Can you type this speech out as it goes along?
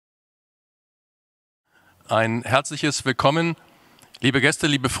Ein herzliches Willkommen, liebe Gäste,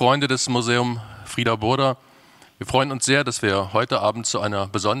 liebe Freunde des Museum Frieda Burda. Wir freuen uns sehr, dass wir heute Abend zu einer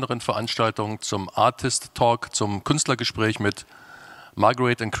besonderen Veranstaltung zum Artist Talk, zum Künstlergespräch mit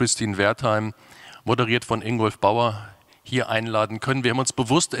Margaret und Christine Wertheim, moderiert von Ingolf Baur, hier einladen können. Wir haben uns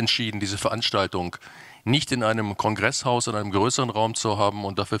bewusst entschieden, diese Veranstaltung nicht in einem Kongresshaus, in einem größeren Raum zu haben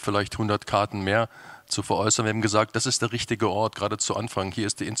und dafür vielleicht 100 Karten mehr zu veräußern. Wir haben gesagt, das ist der richtige Ort, gerade zu Anfang. Hier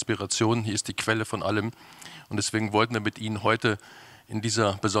ist die Inspiration, hier ist die Quelle von allem. Und deswegen wollten wir mit Ihnen heute in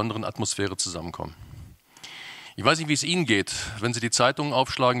dieser besonderen Atmosphäre zusammenkommen. Ich weiß nicht, wie es Ihnen geht, wenn Sie die Zeitungen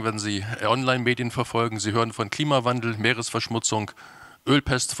aufschlagen, wenn Sie Online-Medien verfolgen. Sie hören von Klimawandel, Meeresverschmutzung,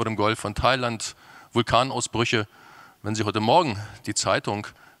 Ölpest vor dem Golf von Thailand, Vulkanausbrüche. Wenn Sie heute Morgen die Zeitung,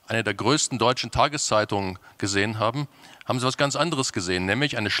 eine der größten deutschen Tageszeitungen, gesehen haben, haben Sie was ganz anderes gesehen,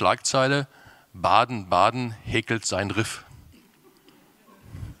 nämlich eine Schlagzeile: Baden-Baden häkelt sein Riff.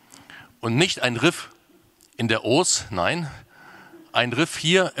 Und nicht ein Riff in der Oos, nein, ein Riff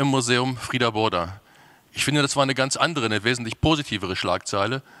hier im Museum Frieda Burda. Ich finde, das war eine ganz andere, eine wesentlich positivere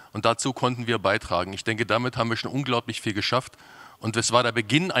Schlagzeile und dazu konnten wir beitragen. Ich denke, damit haben wir schon unglaublich viel geschafft und es war der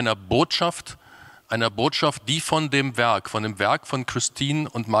Beginn einer Botschaft, die von dem Werk von Christine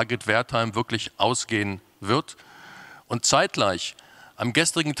und Margaret Wertheim wirklich ausgehen wird. Und zeitgleich, am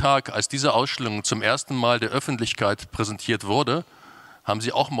gestrigen Tag, als diese Ausstellung zum ersten Mal der Öffentlichkeit präsentiert wurde, haben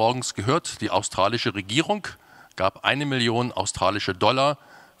Sie auch morgens gehört, die australische Regierung gab 1 Million australische Dollar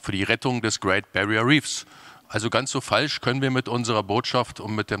für die Rettung des Great Barrier Reefs. Also ganz so falsch können wir mit unserer Botschaft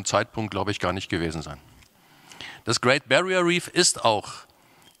und mit dem Zeitpunkt, glaube ich, gar nicht gewesen sein. Das Great Barrier Reef ist auch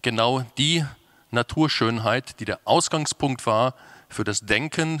genau die Naturschönheit, die der Ausgangspunkt war für das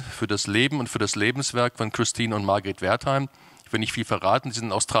Denken, für das Leben und für das Lebenswerk von Christine und Margaret Wertheim. Ich will nicht viel verraten, sie sind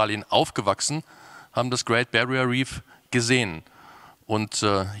in Australien aufgewachsen, haben das Great Barrier Reef gesehen. Und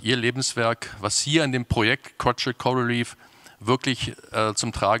ihr Lebenswerk, was hier in dem Projekt Project Coral Reef wirklich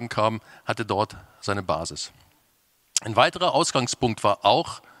zum Tragen kam, hatte dort seine Basis. Ein weiterer Ausgangspunkt war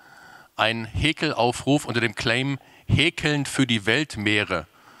auch ein Häkelaufruf unter dem Claim Häkeln für die Weltmeere,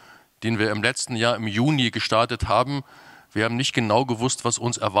 den wir im letzten Jahr im Juni gestartet haben. Wir haben nicht genau gewusst, was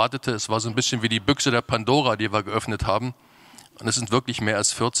uns erwartete. Es war so ein bisschen wie die Büchse der Pandora, die wir geöffnet haben. Und es sind wirklich mehr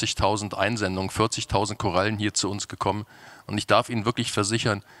als 40.000 Einsendungen, 40.000 Korallen hier zu uns gekommen. Und ich darf Ihnen wirklich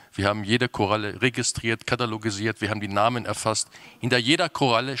versichern, wir haben jede Koralle registriert, katalogisiert, wir haben die Namen erfasst. Hinter jeder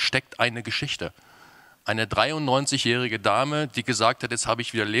Koralle steckt eine Geschichte. Eine 93-jährige Dame, die gesagt hat, jetzt habe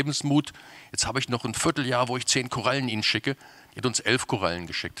ich wieder Lebensmut, jetzt habe ich noch ein Vierteljahr, wo ich 10 Korallen Ihnen schicke. Die hat uns 11 Korallen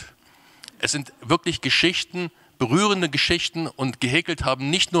geschickt. Es sind wirklich Geschichten, berührende Geschichten und gehäkelt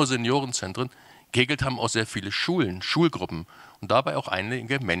haben nicht nur Seniorenzentren, gehäkelt haben auch sehr viele Schulen, Schulgruppen und dabei auch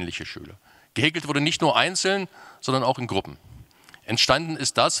einige männliche Schüler. Gehäkelt wurde nicht nur einzeln, sondern auch in Gruppen. Entstanden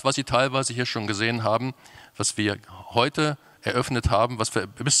ist das, was Sie teilweise hier schon gesehen haben, was wir heute eröffnet haben, was wir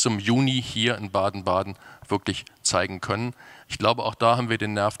bis zum Juni hier in Baden-Baden wirklich zeigen können. Ich glaube, auch da haben wir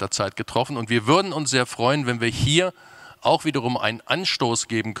den Nerv der Zeit getroffen und wir würden uns sehr freuen, wenn wir hier auch wiederum einen Anstoß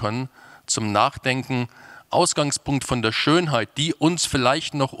geben können zum Nachdenken, Ausgangspunkt von der Schönheit, die uns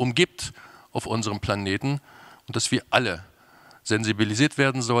vielleicht noch umgibt auf unserem Planeten und dass wir alle sensibilisiert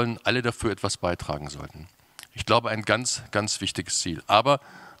werden sollen, alle dafür etwas beitragen sollten. Ich glaube, ein ganz, ganz wichtiges Ziel. Aber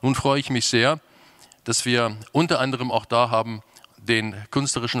nun freue ich mich sehr, dass wir unter anderem auch da haben den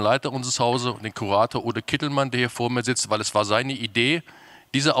künstlerischen Leiter unseres Hauses und den Kurator Ude Kittelmann, der hier vor mir sitzt, weil es war seine Idee,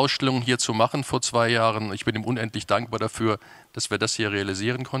 diese Ausstellung hier zu machen vor 2 Jahren. Ich bin ihm unendlich dankbar dafür, dass wir das hier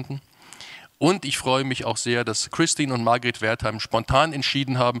realisieren konnten. Und ich freue mich auch sehr, dass Christine und Margaret Wertheim spontan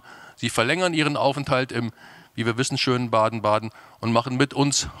entschieden haben, sie verlängern ihren Aufenthalt im, wie wir wissen, schönen Baden-Baden und machen mit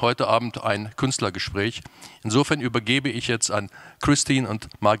uns heute Abend ein Künstlergespräch. Insofern übergebe ich jetzt an Christine und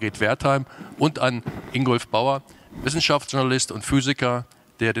Margaret Wertheim und an Ingolf Baur, Wissenschaftsjournalist und Physiker,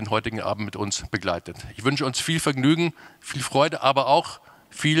 der den heutigen Abend mit uns begleitet. Ich wünsche uns viel Vergnügen, viel Freude, aber auch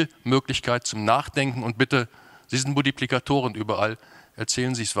viel Möglichkeit zum Nachdenken und bitte, Sie sind Multiplikatoren überall,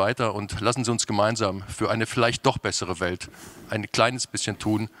 erzählen Sie es weiter und lassen Sie uns gemeinsam für eine vielleicht doch bessere Welt ein kleines bisschen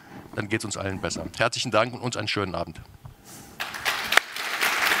tun, dann geht es uns allen besser. Herzlichen Dank und uns einen schönen Abend.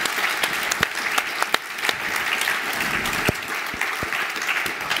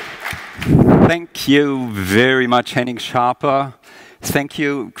 Thank you very much, Henning Schaper. Thank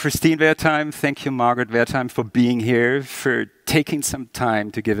you, Christine Wertheim. Thank you, Margaret Wertheim, for being here, for taking some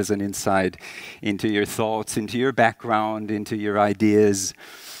time to give us an insight into your thoughts, into your background, into your ideas.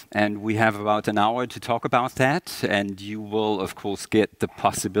 And we have about an hour to talk about that. And you will, of course, get the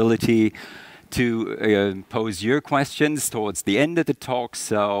possibility to pose your questions towards the end of the talk.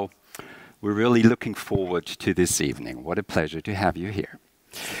 So we're really looking forward to this evening. What a pleasure to have you here.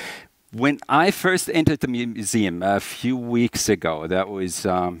 When I first entered the museum a few weeks ago, that was,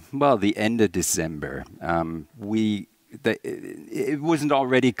 well, the end of December, it wasn't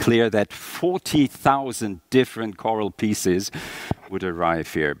already clear that 40,000 different choral pieces would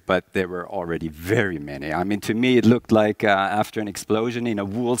arrive here, but there were already very many. I mean, to me, it looked like after an explosion in a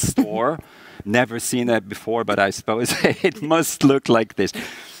wool store. Never seen that before, but I suppose it must look like this.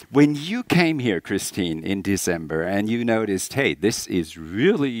 When you came here, Christine, in December, and you noticed, hey, this is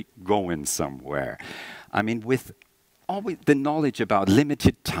really going somewhere. I mean, with always the knowledge about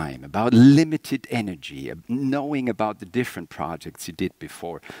limited time, about limited energy, knowing about the different projects you did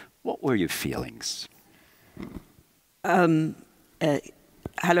before, what were your feelings? Hello,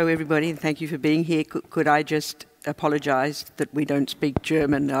 everybody, and thank you for being here. Could I just apologise that we don't speak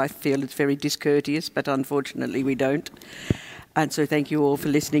German? I feel it's very discourteous, but unfortunately we don't. And so thank you all for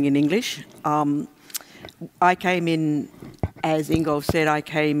listening in English. I came in, as Ingolf said, I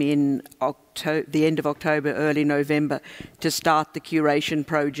came in the end of October, early November, to start the curation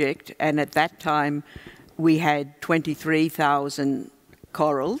project. And at that time, we had 23,000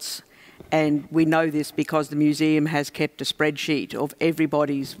 chorals. And we know this because the museum has kept a spreadsheet of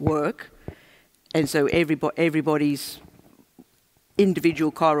everybody's work. And so everybody's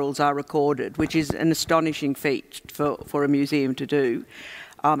individual chorals are recorded, which is an astonishing feat for a museum to do.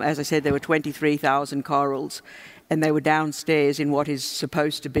 As I said, there were 23,000 chorals, and they were downstairs in what is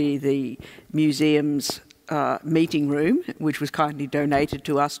supposed to be the museum's meeting room, which was kindly donated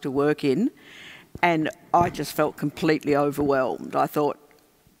to us to work in. And I just felt completely overwhelmed. I thought,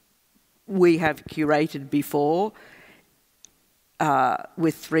 we have curated before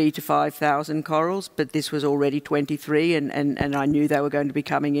with 3,000 to 5,000 chorals, but this was already 23, and I knew they were going to be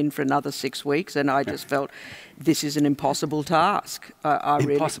coming in for another 6 weeks, and I just felt this is an impossible task.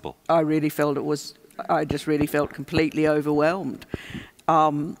 Impossible? I really felt it was, I just really felt completely overwhelmed.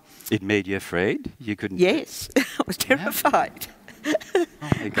 It made you afraid? You couldn't? Yes, I was terrified. Oh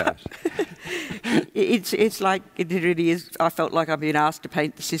my gosh. It's like, it really is, I felt like I've been asked to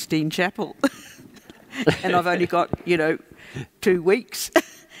paint the Sistine Chapel. And I've only got, 2 weeks.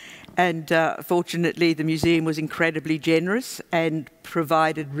 And fortunately, the museum was incredibly generous and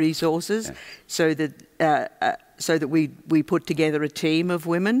provided resources so that we put together a team of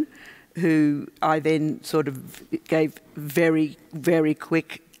women who I then sort of gave very, very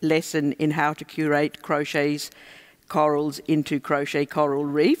quick lesson in how to curate crochet's corals into crochet coral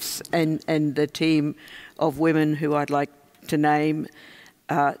reefs, and the team of women who I'd like to name,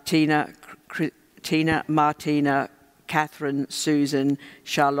 Tina, Martina, Catherine, Susan,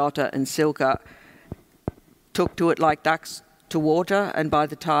 Charlotta and Silke, took to it like ducks to water, and by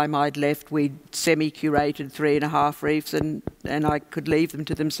the time I'd left we'd semi-curated 3.5 reefs, and I could leave them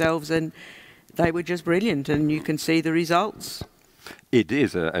to themselves, and they were just brilliant, and you can see the results. It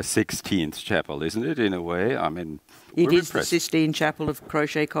is a 16th chapel, isn't it, in a way? I mean, it is the Sistine Chapel of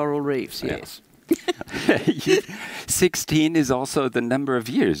Crochet Coral Reefs, yes. 16 is also the number of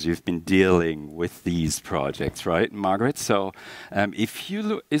years you've been dealing with these projects, right, Margaret? So if you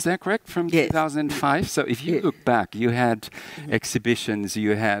look, is that correct, from 2005? So if you look back, you had exhibitions,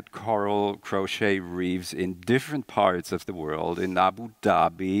 you had coral crochet reefs in different parts of the world, in Abu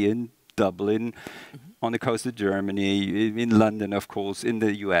Dhabi, in Dublin, on the coast of Germany, in London, of course, in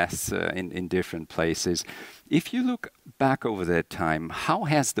the US, in different places. If you look back over that time, how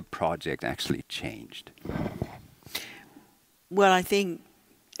has the project actually changed? Well, I think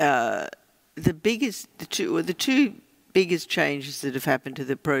the two biggest changes that have happened to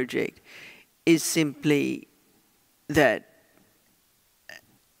the project is simply that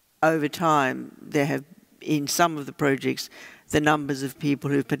over time there have, in some of the projects, the numbers of people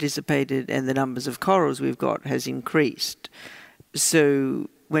who've participated and the numbers of corals we've got has increased. So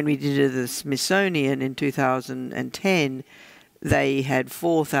when we did it at the Smithsonian in 2010, they had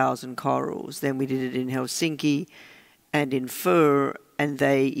 4,000 corals. Then we did it in Helsinki and in Fur, and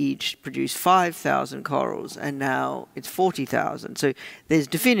they each produced 5,000 corals, and now it's 40,000. So there's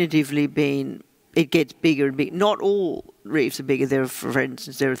definitively been, it gets bigger and bigger. Not all reefs are bigger. There are, for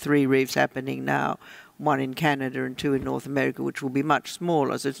instance, there are 3 reefs happening now, 1 in Canada and 2 in North America, which will be much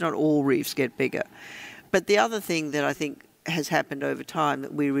smaller. So it's not all reefs get bigger. But the other thing that I think has happened over time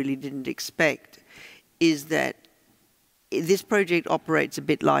that we really didn't expect is that this project operates a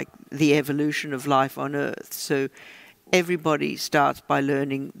bit like the evolution of life on Earth. So everybody starts by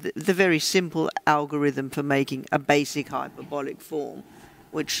learning the very simple algorithm for making a basic hyperbolic form,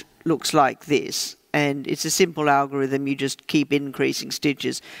 which looks like this. And it's a simple algorithm. You just keep increasing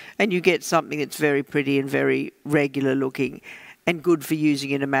stitches, and you get something that's very pretty and very regular looking and good for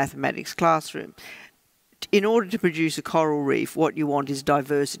using in a mathematics classroom. in order to produce a coral reef, what you want is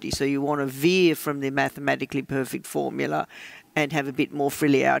diversity. So you want to veer from the mathematically perfect formula and have a bit more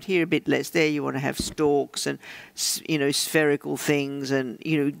frilly out here, a bit less there. You want to have stalks and, you know, spherical things and,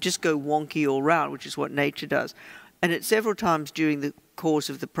 you know, just go wonky all round, which is what nature does. And at several times during the course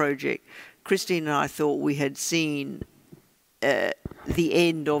of the project, Christine and I thought we had seen the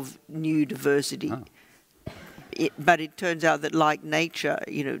end of new diversity. Oh. But it turns out that, like nature,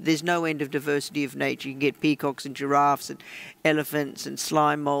 you know, there's no end of diversity of nature. You can get peacocks and giraffes and elephants and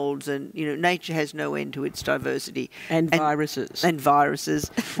slime molds, and, you know, nature has no end to its diversity. And viruses. And viruses,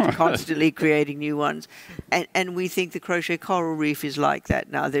 constantly creating new ones. And we think the crochet coral reef is like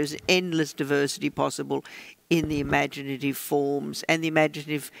that now. There's endless diversity possible in the imaginative forms and the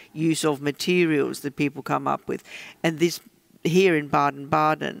imaginative use of materials that people come up with. And this, here in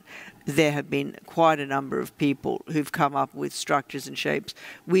Baden-Baden, there have been quite a number of people who've come up with structures and shapes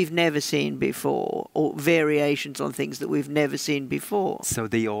we've never seen before, or variations on things that we've never seen before. So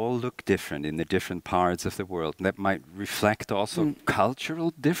they all look different in the different parts of the world. That might reflect also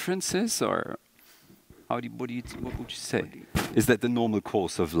cultural differences, or what would you say? Is that the normal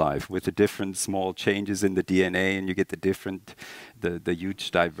course of life, with the different small changes in the DNA, and you get the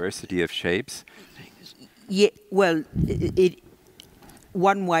huge diversity of shapes? Yeah, well,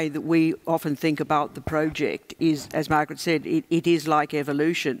 one way that we often think about the project is, as Margaret said, it is like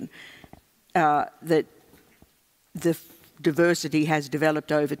evolution, that the diversity has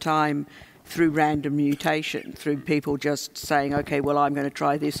developed over time through random mutation, through people just saying, okay, well, I'm going to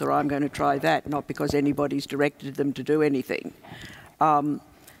try this or I'm going to try that, not because anybody's directed them to do anything. And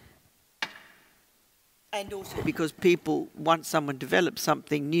also because people, once someone develops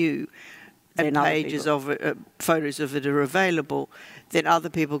something new, and pages of it, photos of it are available, then other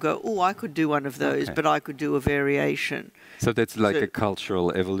people go, oh, I could do one of those, but I could do a variation. So that's like a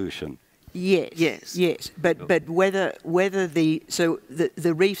cultural evolution. Yes, yes, yes. But whether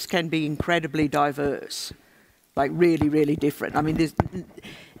the reefs can be incredibly diverse, like really different. I mean,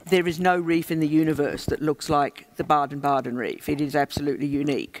 there is no reef in the universe that looks like the Baden-Baden reef. It is absolutely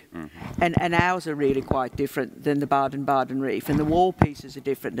unique. Mm-hmm. And ours are really quite different than the Baden-Baden reef. And the wall pieces are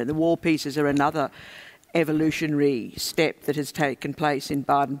different. And the wall pieces are another evolutionary step that has taken place in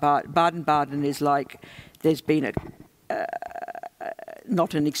Baden-Baden. Baden-Baden is like there's been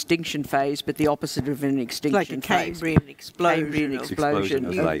not an extinction phase, but the opposite of an extinction phase. Like a Cambrian explosion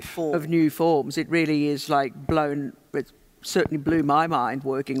of new forms. It really is like blown... certainly blew my mind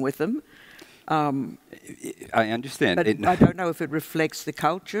working with them. I understand. But I don't know if it reflects the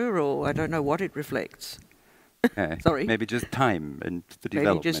culture, or I don't know what it reflects. Sorry. Maybe just time and the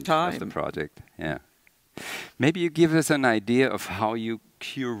development of the project. Yeah. Maybe you give us an idea of how you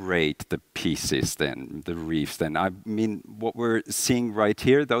curate the pieces then, the reefs then. I mean, what we're seeing right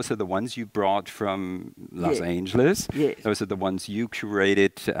here, those are the ones you brought from Los Angeles. Yes. Those are the ones you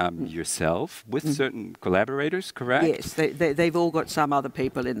curated yourself with certain collaborators, correct? Yes, they've all got some other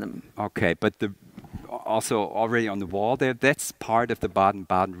people in them. Okay, but also already on the wall there, that's part of the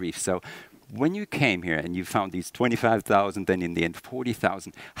Baden-Baden reef. So when you came here and you found these 25,000, then in the end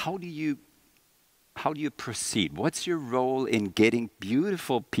 40,000, how do you proceed? What's your role in getting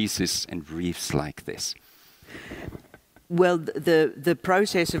beautiful pieces and reefs like this? Well, the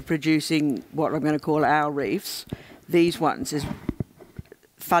process of producing what I'm going to call our reefs, these ones, is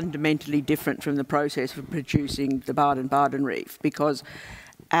fundamentally different from the process of producing the Baden-Baden reef, because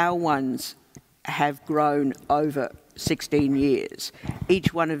our ones have grown over 16 years.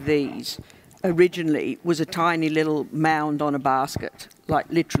 Each one of these originally was a tiny little mound on a basket, like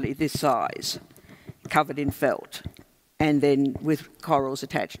literally this size, covered in felt, and then with corals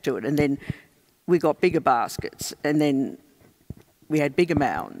attached to it. And then we got bigger baskets, and then we had bigger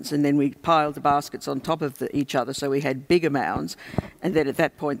mounds, and then we piled the baskets on top of each other, so we had bigger mounds. And then at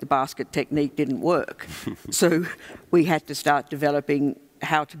that point, the basket technique didn't work. So we had to start developing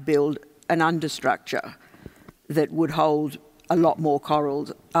how to build an understructure that would hold a lot more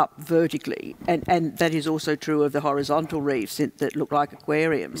corals up vertically. And that is also true of the horizontal reefs that look like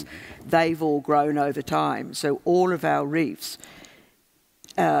aquariums. They've all grown over time. So all of our reefs,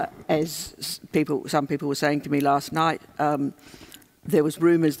 as some people were saying to me last night, there was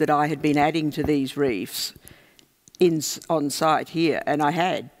rumours that I had been adding to these reefs on site here, and I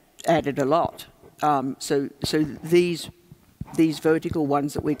had added a lot. So these vertical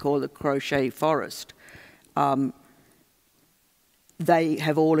ones that we call the crochet forest, they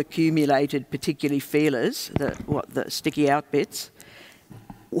have all accumulated, particularly feelers, the sticky out bits,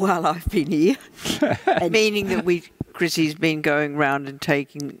 while I've been here. Meaning that Chrissy's been going round and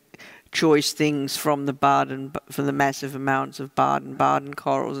taking choice things from the massive amounts of Baden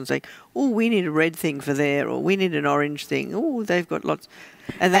corals and saying, oh, we need a red thing for there, or we need an orange thing. Oh, they've got lots.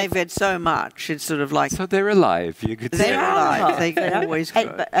 And they've had so much. It's sort of like... So they're alive, you could say. They're alive. They always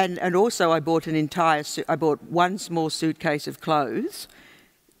grow. And also I bought I bought one small suitcase of clothes,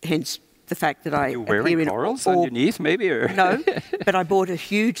 hence the fact that You're wearing corals underneath, maybe? Or? No, but I bought a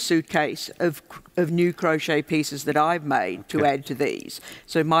huge suitcase of new crochet pieces that I've made to add to these.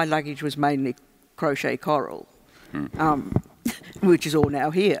 So my luggage was mainly crochet coral, which is all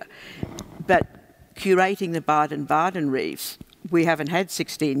now here. But curating the Baden reefs, we haven't had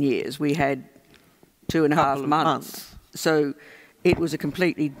 16 years. We had 2.5 months. So it was a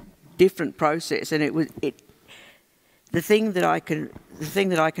completely different process, and the thing that I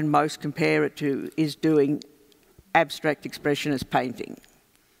can most compare it to is doing abstract expressionist painting.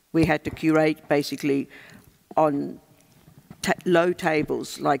 We had to curate basically on low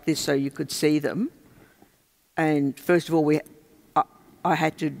tables like this so you could see them. And first of all, I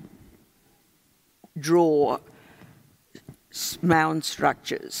had to draw mound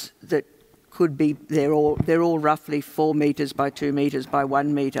structures that could be, they're all roughly 4 meters by 2 meters by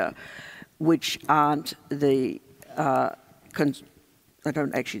 1 meter, which aren't the I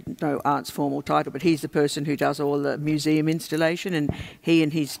don't actually know Arndt's formal title, but he's the person who does all the museum installation, and he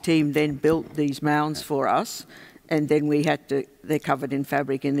and his team then built these mounds for us, and then they're covered in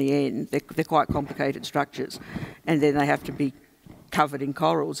fabric in the end. They're quite complicated structures, and then they have to be covered in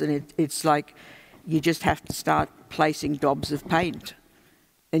corals, and it's like you just have to start placing daubs of paint,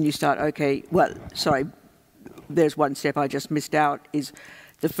 and you start, okay, well, sorry, there's one step I just missed out, is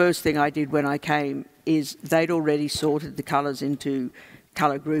the first thing I did when I came is they'd already sorted the colours into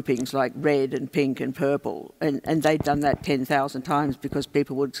colour groupings like red and pink and purple, and they'd done that 10,000 times because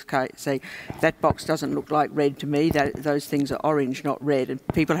people would say, that box doesn't look like red to me, those things are orange, not red, and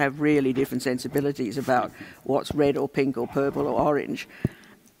people have really different sensibilities about what's red or pink or purple or orange.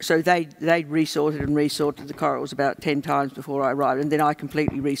 So they resorted and resorted the corals about 10 times before I arrived, and then I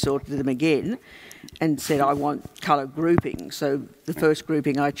completely resorted them again and said I want colour grouping. So the first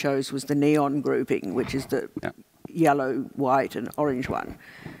grouping I chose was the neon grouping, which is the yellow, white and orange one.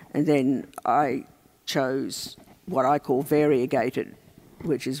 And then I chose what I call variegated,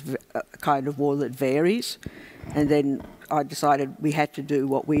 which is a kind of wool that varies. And then I decided we had to do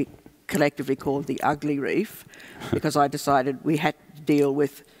what we collectively called the ugly reef, because I decided we had to deal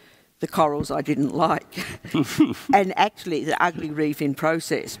with the corals I didn't like. And actually the ugly reef in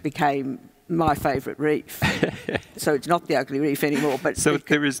process became my favourite reef. So it's not the ugly reef anymore. But so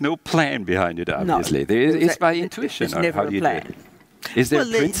there is no plan behind it, obviously. No, it's by intuition. It's never a plan. Is there a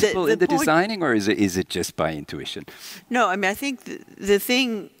principle in the designing, or is it just by intuition? No, I mean, I think the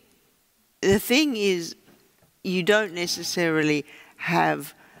thing is you don't necessarily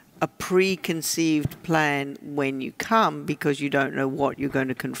have a preconceived plan when you come because you don't know what you're going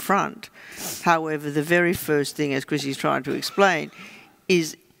to confront. However, the very first thing, as Chrissy's trying to explain,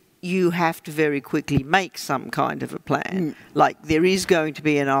 is you have to very quickly make some kind of a plan. Like there is going to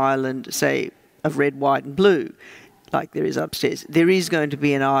be an island, say, of red, white and blue, like there is upstairs. There is going to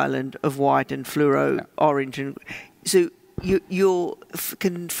be an island of white and fluoro orange. And so you're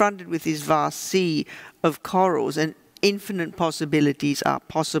confronted with this vast sea of corals, and infinite possibilities are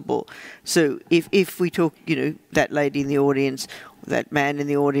possible. So if we talk, that lady in the audience, that man in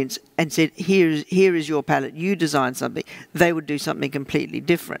the audience, and said, here is your palette, you design something, they would do something completely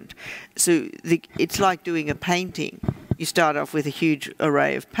different. So it's like doing a painting. You start off with a huge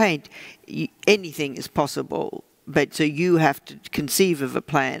array of paint. Anything is possible, but so you have to conceive of a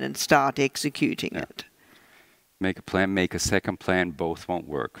plan and start executing it. Make a plan, make a second plan, both won't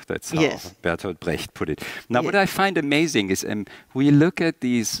work. That's how Bertolt Brecht put it. Now, what I find amazing is we look at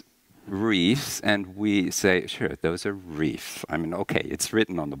these reefs and we say, sure, those are reefs. I mean, okay, it's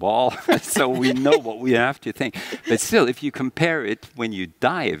written on the wall, so we know what we have to think. But still, if you compare it when you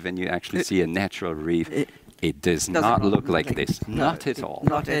dive and you actually see a natural reef, it does not look like this. No, not at all.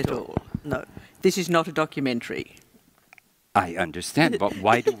 Not at all. No. This is not a documentary. I understand, but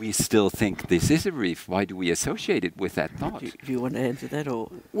why do we still think this is a reef? Why do we associate it with that thought? Do you want to answer that, or?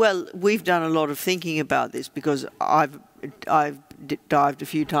 Well, we've done a lot of thinking about this because I've dived a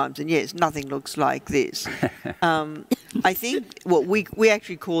few times, and yes, nothing looks like this. I think we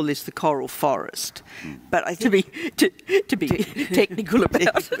actually call this the coral forest, but I think to be technical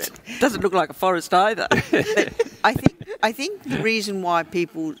about it, doesn't look like a forest either. I think the reason why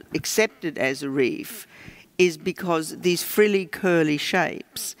people accept it as a reef is because these frilly, curly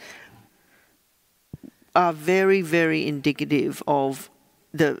shapes are very, very indicative of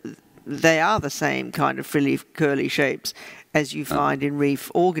they are the same kind of frilly, curly shapes as you find in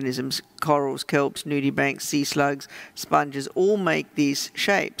reef organisms. Corals, kelps, nudibranchs, sea slugs, sponges all make these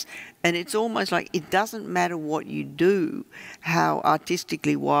shapes. And it's almost like it doesn't matter what you do, how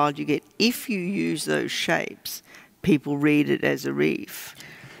artistically wild you get. If you use those shapes, people read it as a reef.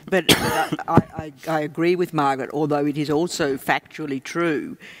 But I agree with Margaret, although it is also factually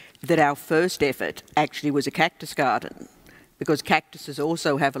true that our first effort actually was a cactus garden, because cactuses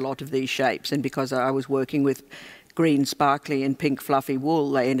also have a lot of these shapes, and because I was working with green sparkly and pink fluffy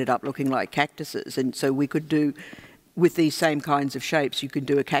wool, they ended up looking like cactuses. And so we could do, with these same kinds of shapes, you could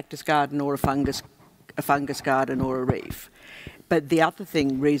do a cactus garden or a fungus garden or a reef. But the other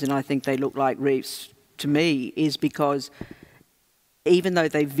reason I think they look like reefs to me is because even though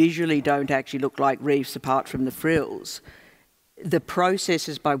they visually don't actually look like reefs apart from the frills, the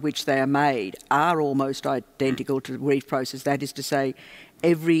processes by which they are made are almost identical to the reef process. That is to say,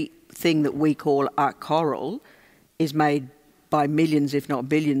 everything that we call a coral is made by millions, if not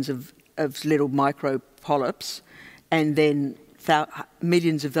billions, of little micro polyps, and then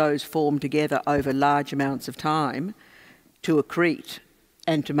millions of those form together over large amounts of time to accrete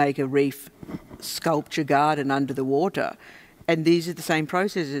and to make a reef sculpture garden under the water. And these are the same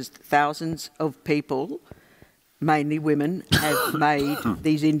processes. Thousands of people, mainly women, have made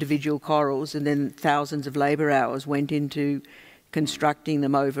these individual corals, and then thousands of labour hours went into constructing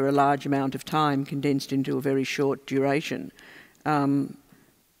them over a large amount of time, condensed into a very short duration.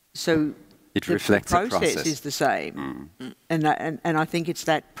 So it reflects the process is the same. And I think it's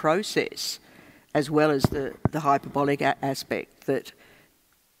that process, as well as the hyperbolic aspect, that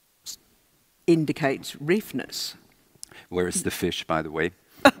indicates reefness. Where is the fish, by the way?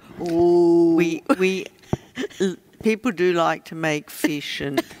 People do like to make fish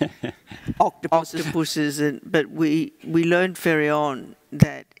and octopuses, but we learned very on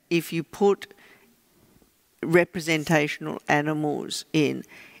that if you put representational animals in,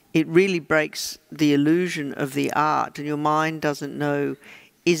 it really breaks the illusion of the art, and your mind doesn't know,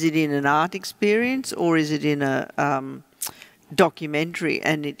 is it in an art experience or is it in a documentary,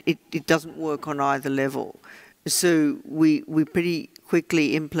 and it doesn't work on either level. So we pretty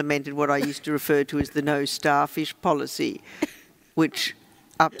quickly implemented what I used to refer to as the no starfish policy, which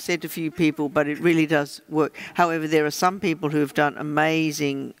upset a few people, but it really does work. However, there are some people who have done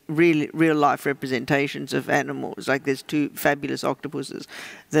amazing real-life representations of animals. Like there's two fabulous octopuses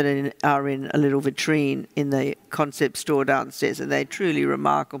that are in a little vitrine in the concept store downstairs, and they're truly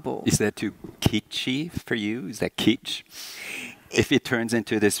remarkable. Is that too kitschy for you? Is that kitsch? If it turns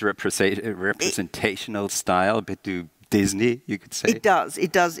into this representational style, but to Disney, you could say it does.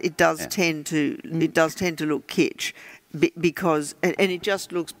 It does tend to look kitsch, because it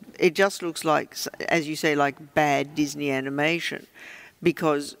just looks like, as you say, like bad Disney animation,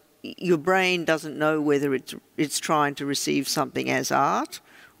 because your brain doesn't know whether it's trying to receive something as art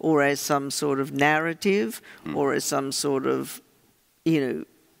or as some sort of narrative or as some sort of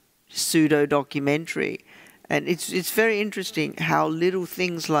pseudo documentary. And it's very interesting how little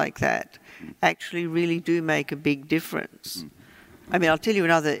things like that actually really do make a big difference. I mean, I'll tell you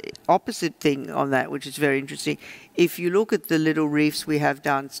another opposite thing on that, which is very interesting. If you look at the little reefs we have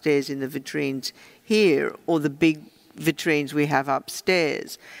downstairs in the vitrines here, or the big vitrines we have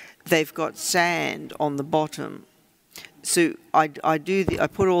upstairs, they've got sand on the bottom. So I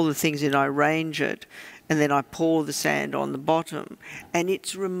put all the things in, I arrange it, and then I pour the sand on the bottom. And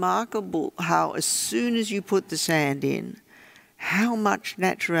it's remarkable how as soon as you put the sand in, how much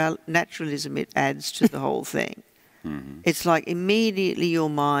naturalism it adds to the whole thing. It's like immediately your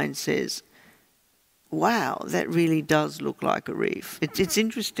mind says, wow, that really does look like a reef. It's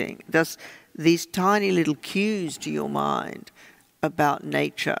interesting. These tiny little cues to your mind about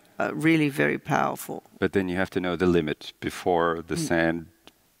nature are really very powerful. But then you have to know the limit before the sand,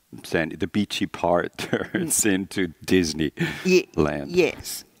 the beachy part turns into Disney land.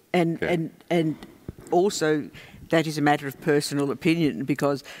 Yes. And also that is a matter of personal opinion,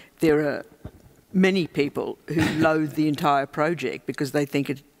 because there are many people who loathe the entire project because they think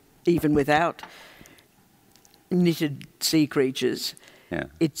it, even without knitted sea creatures,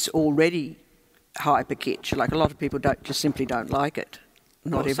 it's already hyper kitsch. Like a lot of people simply don't like it.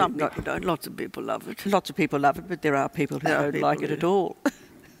 Some people don't. Lots of people love it. Lots of people love it, but there are people who don't like it at all.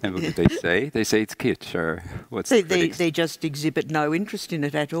 And what do they say? They say it's kitsch, or what's they just exhibit no interest in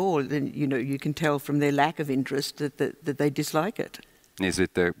it at all. Then you can tell from their lack of interest that they dislike it. Is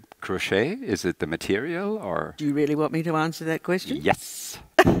it the crochet? Is it the material? Or do you really want me to answer that question? Yes.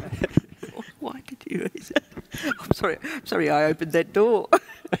 Why did you? I'm sorry. I opened that door.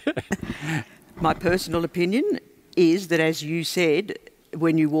 My personal opinion is that, as you said,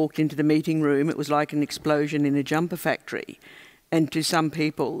 when you walked into the meeting room, it was like an explosion in a jumper factory. And to some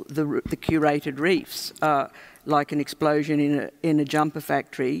people, the curated reefs are like an explosion in a jumper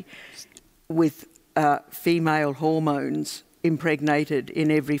factory with female hormones impregnated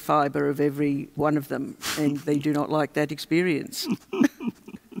in every fibre of every one of them, and they do not like that experience.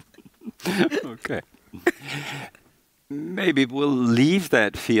 Okay. Maybe we'll leave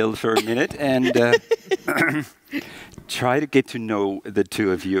that field for a minute and try to get to know the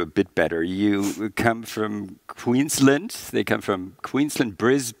two of you a bit better. You come from Queensland. They come from Queensland,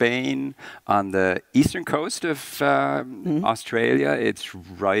 Brisbane, on the eastern coast of Australia. It's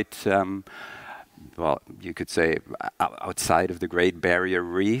right, well, you could say outside of the Great Barrier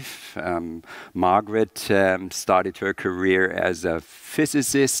Reef. Margaret started her career as a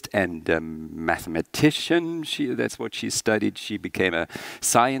physicist and a mathematician. That's what she studied. She became a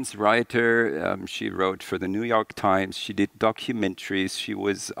science writer. She wrote for the New York Times. She did documentaries. She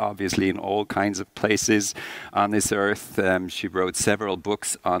was obviously in all kinds of places on this earth. She wrote several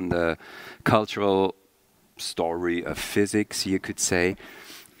books on the cultural story of physics, you could say.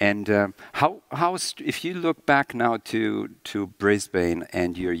 And if you look back now to Brisbane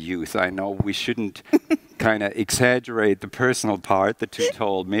and your youth, I know we shouldn't kind of exaggerate the personal part that you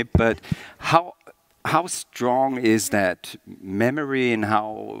told me, but how strong is that memory, and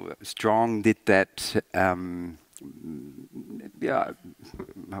how strong did that, yeah,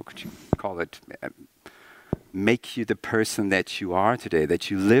 how could you call it, make you the person that you are today,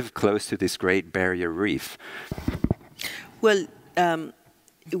 that you live close to this Great Barrier Reef? Well,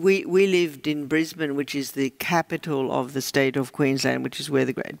 we lived in Brisbane, which is the capital of the state of Queensland, which is where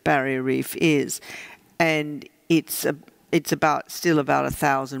the Great Barrier Reef is, and it's still about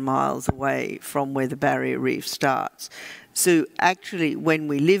 1,000 miles away from where the Barrier Reef starts. So actually, when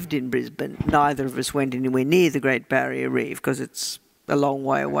we lived in Brisbane, neither of us went anywhere near the Great Barrier Reef because it's a long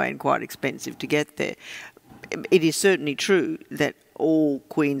way away and quite expensive to get there. It is certainly true that all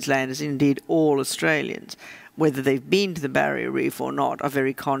Queenslanders, indeed all Australians, whether they've been to the Barrier Reef or not, are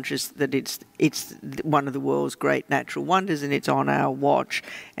very conscious that it's one of the world's great natural wonders, and it's on our watch,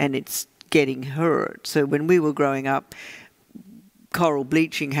 and it's getting hurt. So when we were growing up, coral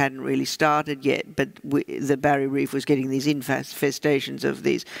bleaching hadn't really started yet, but the Barrier Reef was getting these infestations of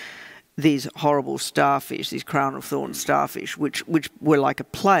these horrible starfish, these crown of thorns starfish, which were like a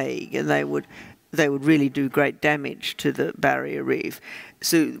plague, and they would really do great damage to the Barrier Reef.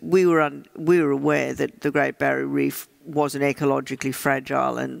 So we were aware that the Great Barrier Reef was an ecologically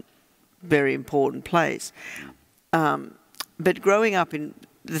fragile and very important place. But growing up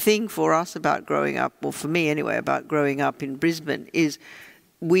the thing for us about growing up, or for me anyway, about growing up in Brisbane is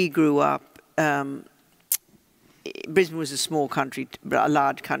we grew up, Brisbane was a small country, a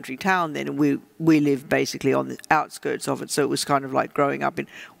large country town then, and we lived basically on the outskirts of it, so it was kind of like growing up in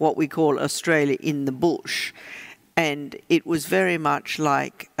what we call Australia in the bush. And it was very much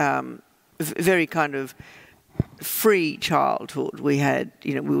like very kind of free childhood. We had,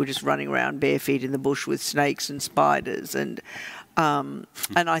 we were just running around bare feet in the bush with snakes and spiders, and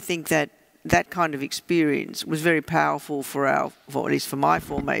I think that kind of experience was very powerful for at least for my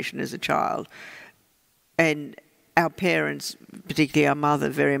formation as a child. And our parents, particularly our mother,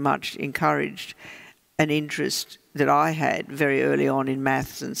 very much encouraged an interest that I had very early on in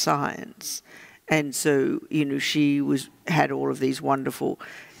maths and science. And so, she had all of these wonderful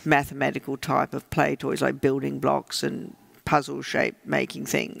mathematical type of play toys, like building blocks and puzzle shape making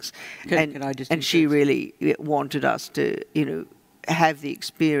things. And she really wanted us to, have the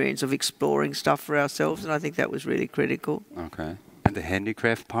experience of exploring stuff for ourselves, and I think that was really critical. Okay. And the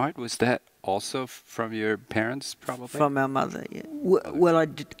handicraft part, was that also from your parents, probably? From our mother, yeah. Well,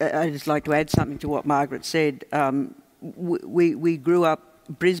 I'd just like to add something to what Margaret said. We grew up,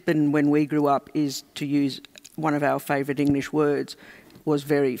 Brisbane, when we grew up, is, to use one of our favourite English words, was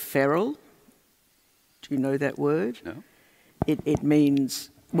very feral. Do you know that word? No. It means,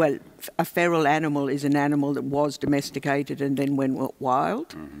 well, a feral animal is an animal that was domesticated and then went wild.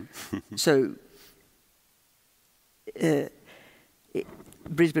 Mm-hmm. So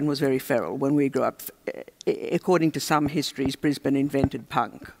Brisbane was very feral when we grew up. According to some histories, Brisbane invented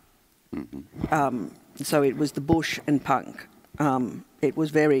punk. Mm-hmm. So it was the bush and punk. It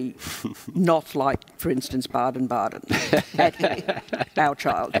was very not like, for instance, Baden-Baden at our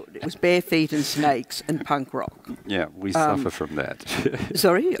childhood. It was bare feet and snakes and punk rock. Yeah, we suffer from that.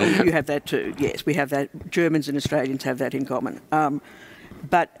 Sorry? Oh, you have that too. Yes, we have that. Germans and Australians have that in common.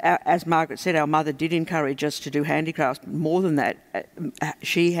 But as Margaret said, our mother did encourage us to do handicrafts. More than that,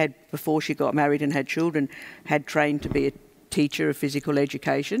 she had, before she got married and had children, had trained to be a teacher of physical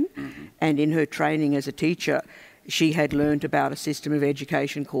education. Mm-hmm. And in her training as a teacher, she had learnt about a system of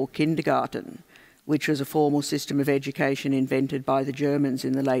education called kindergarten, which was a formal system of education invented by the Germans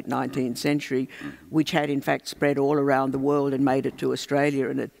in the late 19th century, which had in fact spread all around the world and made it to Australia.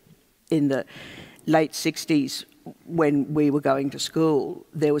 And in the late 60s, when we were going to school,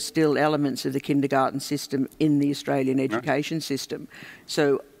 there were still elements of the kindergarten system in the Australian education system.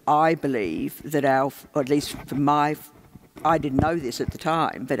 So I believe that or at least for I didn't know this at the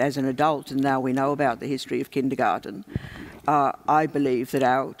time, but as an adult, and now we know about the history of kindergarten, I believe that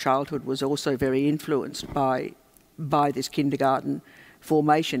our childhood was also very influenced by this kindergarten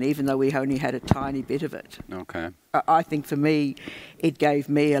formation, even though we only had a tiny bit of it. Okay. I think for me, it gave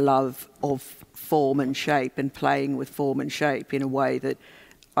me a love of form and shape and playing with form and shape in a way that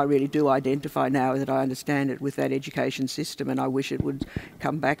I really do identify now that I understand it with that education system, and I wish it would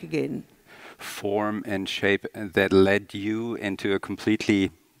come back again. Form and shape that led you into a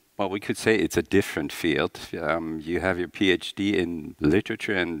completely, well, we could say it's a different field. You have your PhD in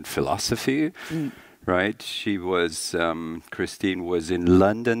literature and philosophy, right? She was, Christine was in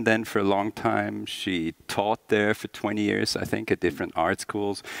London then for a long time. She taught there for 20 years, I think, at different art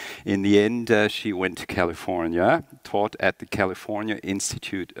schools. In the end, she went to California, taught at the California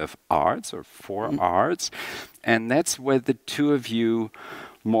Institute of Arts, or for Arts. And that's where the two of you,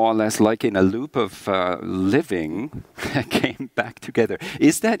 more or less like in a loop of living, came back together.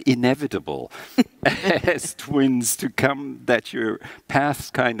 Is that inevitable as twins to come, that your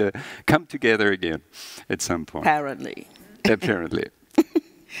paths kind of come together again at some point? Apparently. Apparently.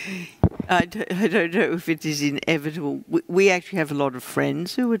 I don't know if it is inevitable. We actually have a lot of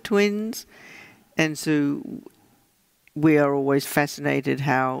friends who are twins, and so we are always fascinated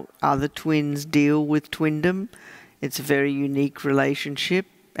how other twins deal with twindom. It's a very unique relationship,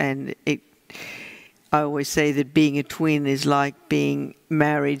 and I always say that being a twin is like being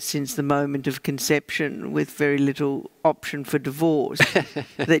married since the moment of conception with very little option for divorce,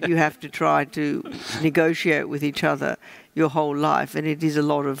 that you have to try to negotiate with each other your whole life. And it is a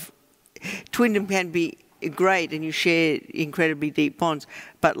lot of... Twindom can be great and you share incredibly deep bonds,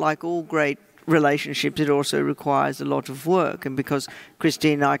 but like all great relationships, it also requires a lot of work. And because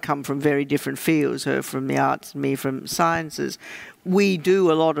Christine and I come from very different fields, her from the arts and me from sciences, we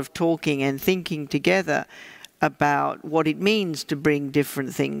do a lot of talking and thinking together about what it means to bring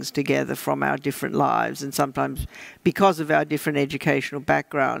different things together from our different lives. And sometimes, because of our different educational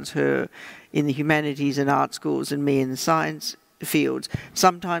backgrounds, her in the humanities and art schools and me in the science fields,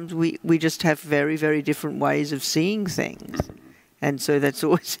 sometimes we just have very, very different ways of seeing things. And so that's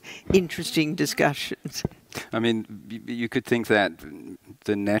always interesting discussions. I mean, you could think that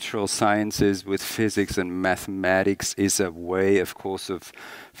the natural sciences with physics and mathematics is a way, of course, of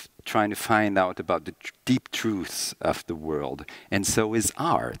trying to find out about the deep truths of the world. And so is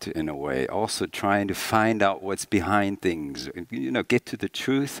art, in a way, also trying to find out what's behind things, you know, get to the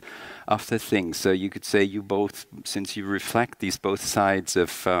truth of the things. So you could say you both, since you reflect these both sides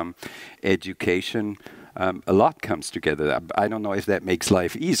of education, a lot comes together. I don't know if that makes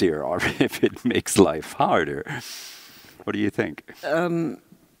life easier or if it makes life harder. What do you think?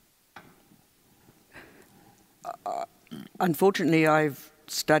 Unfortunately, I've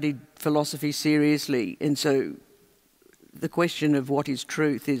studied philosophy seriously, and so the question of what is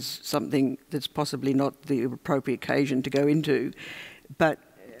truth is something that's possibly not the appropriate occasion to go into. But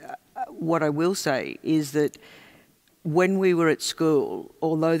what I will say is that when we were at school,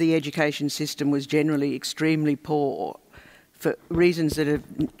 although the education system was generally extremely poor, for reasons that have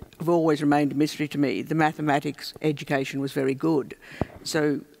always remained a mystery to me, the mathematics education was very good.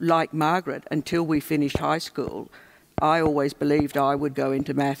 So, like Margaret, until we finished high school, I always believed I would go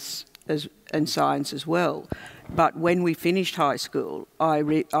into maths and science as well. But when we finished high school,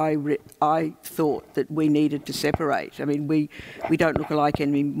 I thought that we needed to separate. I mean, we don't look alike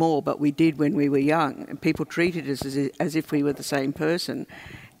anymore, but we did when we were young. And people treated us as if we were the same person.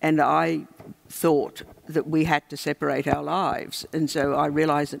 And I thought that we had to separate our lives. And so I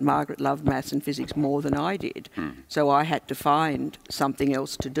realised that Margaret loved maths and physics more than I did. So I had to find something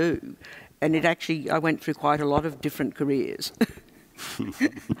else to do. And I went through quite a lot of different careers.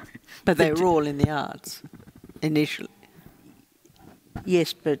 But they were all in the arts, initially.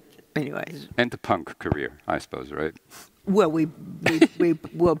 Yes, but... Anyways. And the punk career, I suppose, right? Well, we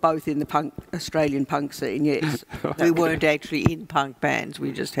were both in the Australian punk scene, yes. We weren't actually in punk bands.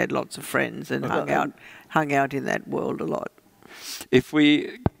 We just had lots of friends and hung out in that world a lot. If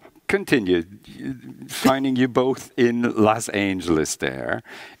we continue, finding you both in Los Angeles there,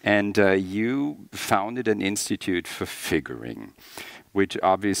 and you founded an institute for figuring. which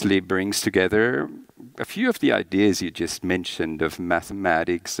obviously brings together a few of the ideas you just mentioned of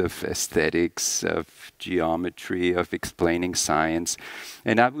mathematics, of aesthetics, of geometry, of explaining science.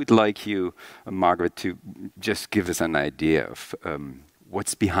 And I would like you, Margaret, to just give us an idea of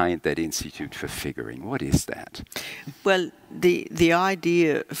what's behind that Institute for Figuring. What is that? Well, the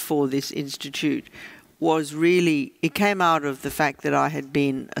idea for this institute was really, it came out of the fact that I had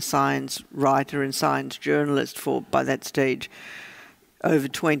been a science writer and science journalist for, by that stage, over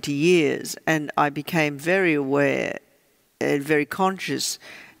 20 years, and I became very aware and very conscious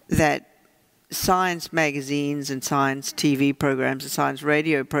that science magazines and science TV programs and science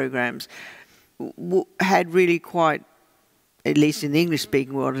radio programs had really quite, at least in the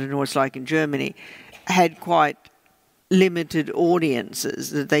English-speaking world, I don't know what it's like in Germany, had quite limited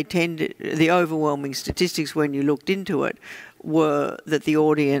audiences. That they tended, the overwhelming statistics when you looked into it were that the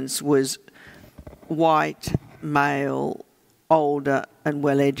audience was white, male, older and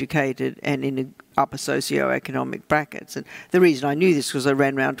well-educated and in upper socio-economic brackets. And the reason I knew this was I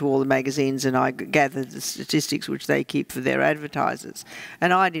ran around to all the magazines and I gathered the statistics which they keep for their advertisers.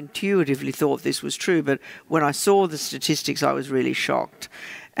 And I'd intuitively thought this was true, but when I saw the statistics I was really shocked.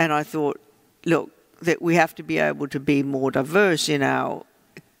 And I thought, look, that we have to be able to be more diverse in our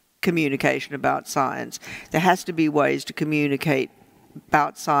communication about science. There has to be ways to communicate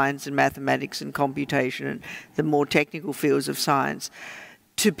about science and mathematics and computation and the more technical fields of science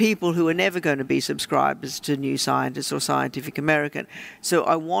to people who are never going to be subscribers to New Scientist or Scientific American. So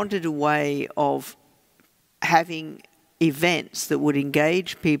I wanted a way of having events that would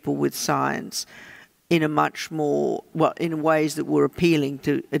engage people with science in a much more, well, in ways that were appealing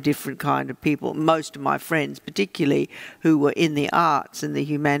to a different kind of people. Most of my friends, particularly, who were in the arts and the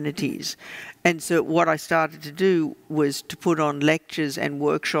humanities. And so what I started to do was to put on lectures and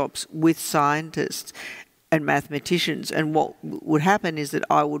workshops with scientists and mathematicians. And what would happen is that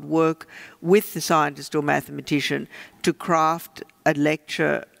I would work with the scientist or mathematician to craft a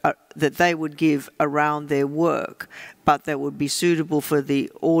lecture that they would give around their work, but that would be suitable for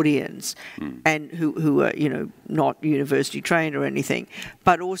the audience and who are, you know, not university trained or anything.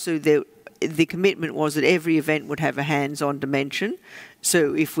 But also the commitment was that every event would have a hands-on dimension.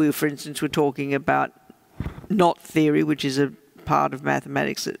 So if we, for instance, were talking about knot theory, which is a part of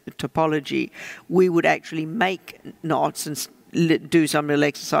mathematics, topology, we would actually make knots and do some little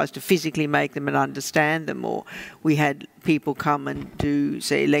exercise to physically make them and understand them. Or we had people come and do,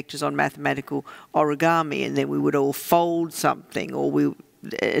 say, lectures on mathematical origami, and then we would all fold something, or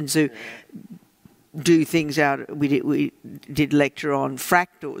so do things out. We did lecture on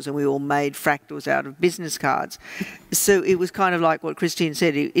fractals, and we all made fractals out of business cards. So it was kind of like what Christine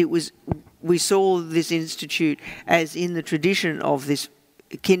said. We saw this institute as in the tradition of this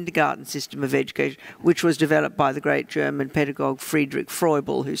kindergarten system of education, which was developed by the great German pedagogue Friedrich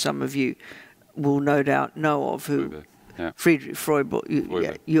Froebel, who some of you will no doubt know of, who yeah. Friedrich Froebel.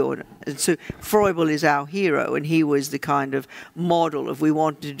 And so Froebel is our hero, and he was the kind of model of, we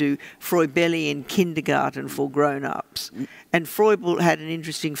wanted to do Froebelian kindergarten for grown-ups. And Froebel had an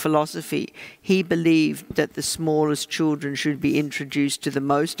interesting philosophy. He believed that the smallest children should be introduced to the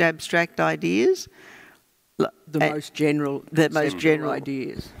most abstract ideas. The most general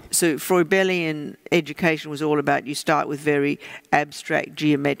ideas. So Froebelian education was all about, you start with very abstract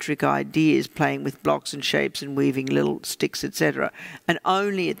geometric ideas, playing with blocks and shapes and weaving little sticks, etc. And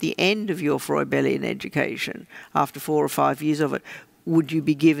only at the end of your Froebelian education, after 4 or 5 years of it, would you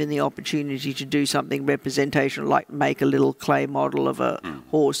be given the opportunity to do something representational, like make a little clay model of a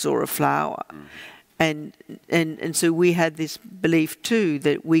horse or a flower. And so we had this belief too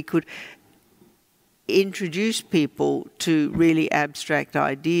that we could introduce people to really abstract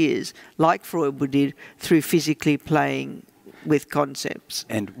ideas, like Froebel did, through physically playing with concepts.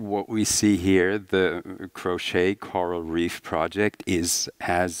 And what we see here, the Crochet Coral Reef project,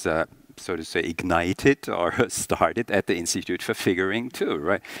 has so to say, ignited or started at the Institute for Figuring too,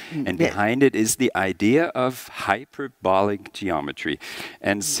 right? And behind it is the idea of hyperbolic geometry.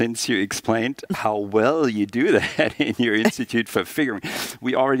 And since you explained how well you do that in your Institute for Figuring,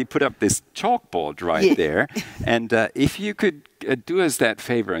 we already put up this chalkboard right there. And if you could do us that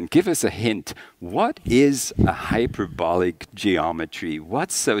favor and give us a hint, what is a hyperbolic geometry?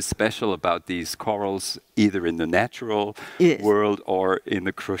 What's so special about these corals, either in the natural world or in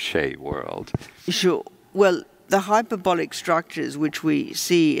the crochet world? Sure. Well, the hyperbolic structures which we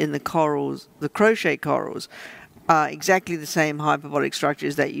see in the corals, the crochet corals, are exactly the same hyperbolic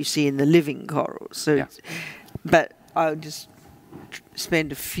structures that you see in the living corals. So, but I'll just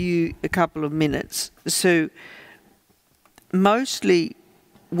spend a couple of minutes. So, mostly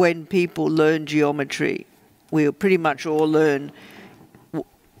when people learn geometry, we pretty much all learn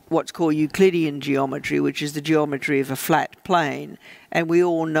what's called Euclidean geometry, which is the geometry of a flat plane. And we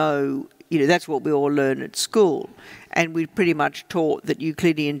all know, that's what we all learn at school. And we're pretty much taught that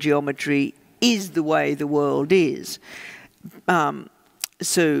Euclidean geometry is the way the world is.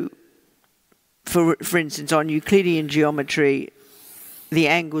 So, for instance, on Euclidean geometry, the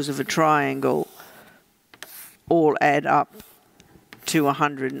angles of a triangle all add up to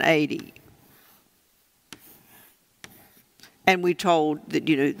 180. And we're told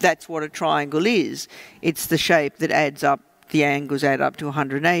that, that's what a triangle is. It's the shape that adds up, the angles add up to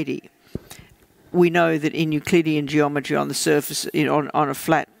 180. We know that in Euclidean geometry on the surface, on a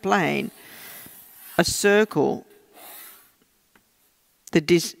flat plane, a circle,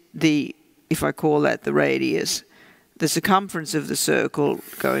 if I call that the radius, the circumference of the circle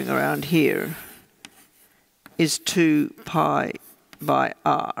going around here is 2 pi by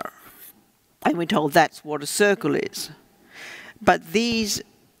r. And we're told that's what a circle is. But these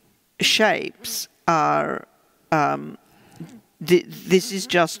shapes are, this is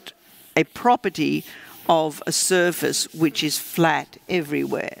just a property of a surface which is flat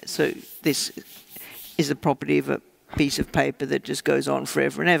everywhere. So this is a property of a piece of paper that just goes on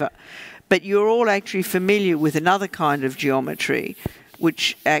forever and ever. But you're all actually familiar with another kind of geometry,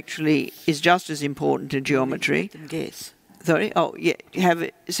 which actually is just as important to geometry. Guess. Sorry? Oh, yeah.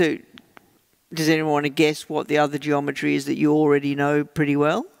 So does anyone want to guess what the other geometry is that you already know pretty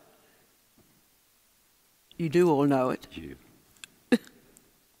well? You do all know it.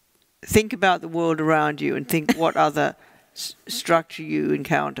 Think about the world around you and think what other structure you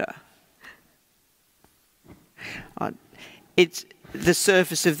encounter. It's the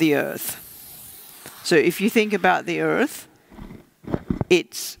surface of the Earth. So if you think about the Earth,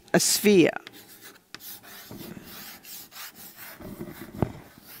 it's a sphere.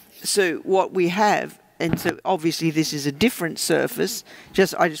 So what we have, and so obviously this is a different surface.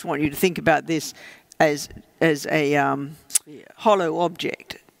 I just want you to think about this as a hollow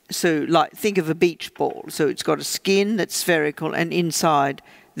object. So like think of a beach ball. So it's got a skin that's spherical and inside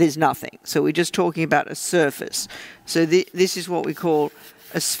there's nothing. So we're just talking about a surface. So this is what we call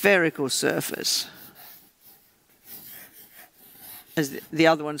a spherical surface. As the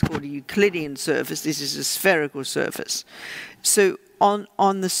other one's called a Euclidean surface, this is a spherical surface. So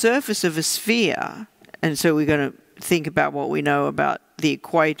on the surface of a sphere, and so we're going to think about what we know about the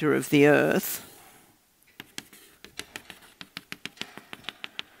equator of the Earth.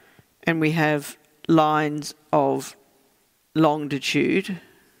 And we have lines of longitude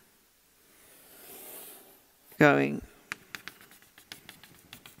going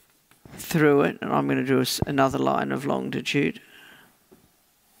through it, and I'm going to do another line of longitude.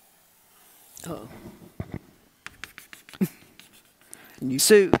 Oh.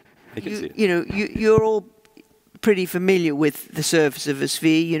 So, you're all pretty familiar with the surface of a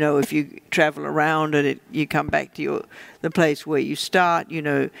sphere. If you travel around and you come back to the place where you start,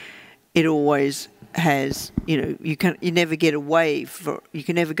 it always has, you never get away you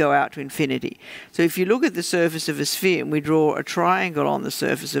can never go out to infinity. So if you look at the surface of a sphere and we draw a triangle on the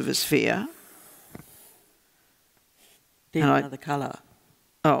surface of a sphere. Need another colour.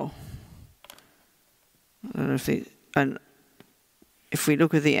 Oh. I don't know and if we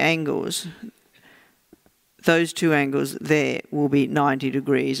look at the angles, those two angles there will be 90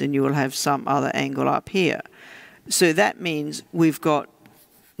 degrees and you will have some other angle up here. So that means we've got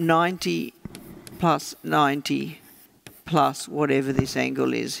 90 plus 90 plus whatever this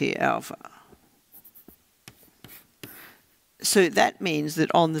angle is here, alpha. So that means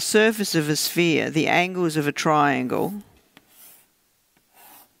that on the surface of a sphere, the angles of a triangle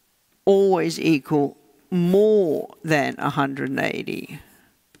always equal more than 180.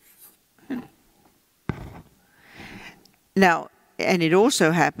 Now, and it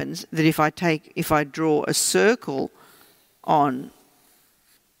also happens that if I draw a circle on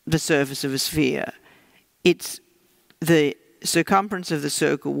the surface of a sphere, it's the circumference of the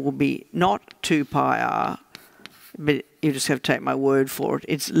circle will be not 2 pi r, but you just have to take my word for it.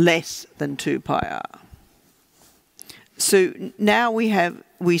 It's less than 2 pi r. So now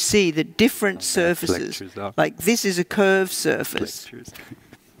we see the different surfaces. Like this is a curved surface.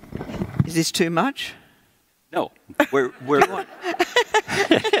 Is this too much? No, we're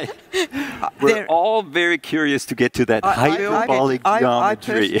all very curious to get to that hyperbolic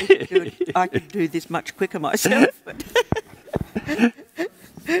geometry. I could do this much quicker myself.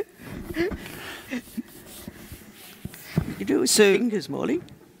 You do it with fingers, Molly.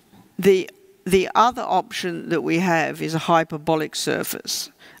 The The other option that we have is a hyperbolic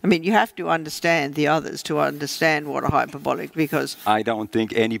surface. I mean, you have to understand the others to understand what a hyperbolic, because... I don't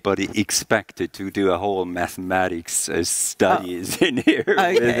think anybody expected to do a whole mathematics studies in here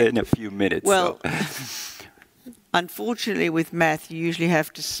within a few minutes. Well, unfortunately with math, you usually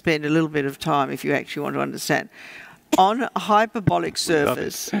have to spend a little bit of time if you actually want to understand. On a hyperbolic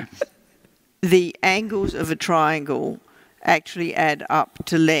surface, the angles of a triangle actually add up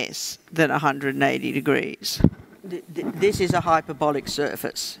to less than 180 degrees. This is a hyperbolic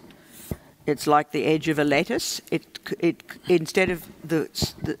surface. It's like the edge of a lettuce. Instead of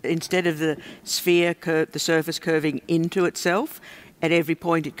the sphere the surface curving into itself, at every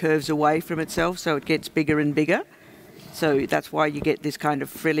point it curves away from itself, so it gets bigger and bigger. So that's why you get this kind of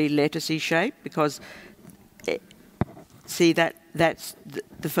frilly lettucey shape, because see that's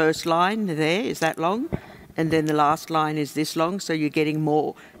the first line there is that long, and then the last line is this long, so you're getting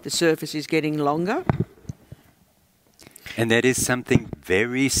more, the surface is getting longer. And that is something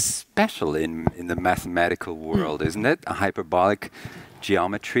very special in the mathematical world, isn't it? A hyperbolic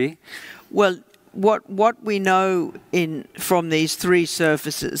geometry. Well, what we know from these three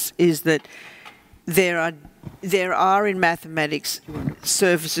surfaces is that there are in mathematics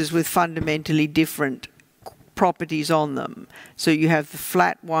surfaces with fundamentally different properties on them. So you have the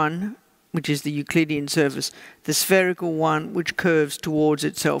flat one, which is the Euclidean surface, the spherical one, which curves towards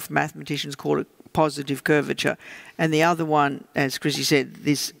itself. Mathematicians call it positive curvature, and the other one, as Chrissy said,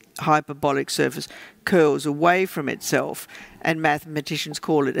 this hyperbolic surface curls away from itself, and mathematicians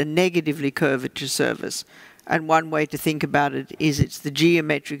call it a negatively curvature surface. And one way to think about it is it's the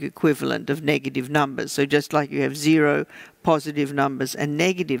geometric equivalent of negative numbers. So just like you have 0 positive numbers and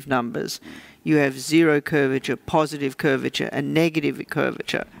negative numbers, you have 0 curvature, positive curvature, and negative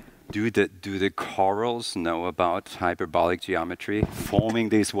curvature. Do the corals know about hyperbolic geometry, forming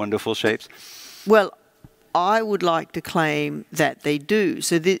these wonderful shapes? Well, I would like to claim that they do.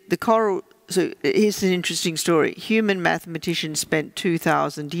 So the coral. So here's an interesting story. Human mathematicians spent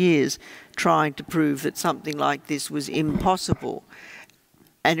 2,000 years trying to prove that something like this was impossible.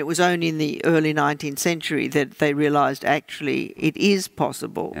 And it was only in the early 19th century that they realized actually it is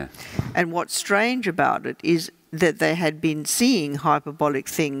possible. Yeah. And what's strange about it is that they had been seeing hyperbolic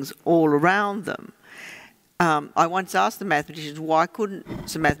things all around them. I once asked the mathematicians, why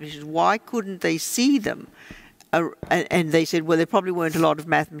couldn't they see them? And they said, well, there probably weren't a lot of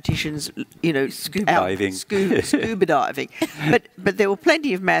mathematicians, scuba diving. But there were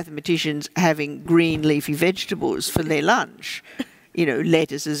plenty of mathematicians having green leafy vegetables for their lunch.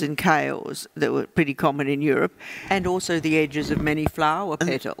 Lettuces and kales that were pretty common in Europe. And also the edges of many flower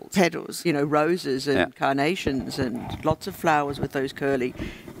petals. Roses and carnations and lots of flowers with those curly.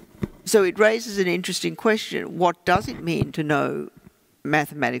 So it raises an interesting question. What does it mean to know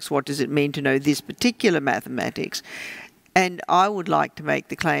mathematics? What does it mean to know this particular mathematics? And I would like to make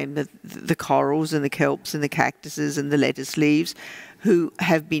the claim that the corals and the kelps and the cactuses and the lettuce leaves who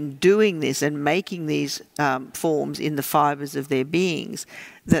have been doing this and making these forms in the fibres of their beings,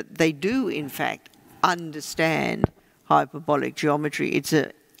 that they do, in fact, understand hyperbolic geometry. It's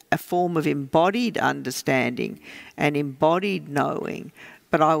a form of embodied understanding and embodied knowing.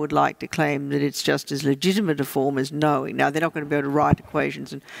 But I would like to claim that it's just as legitimate a form as knowing. Now, they're not going to be able to write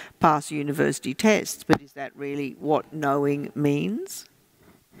equations and pass university tests, but is that really what knowing means?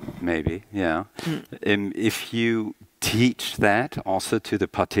 Maybe, yeah. If you teach that also to the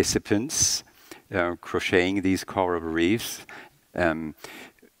participants, crocheting these coral reefs,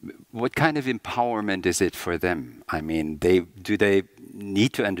 what kind of empowerment is it for them? I mean, do they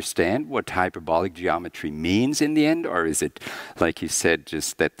need to understand what hyperbolic geometry means in the end, or is it, like you said,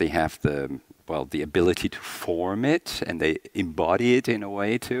 just that they have the ability to form it and they embody it in a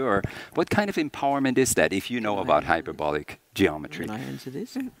way too? Or what kind of empowerment is that if you know about hyperbolic geometry? Can I answer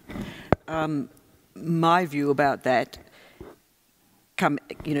this? My view about that,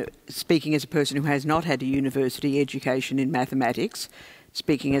 speaking as a person who has not had a university education in mathematics,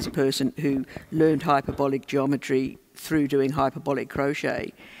 speaking as a person who learned hyperbolic geometry through doing hyperbolic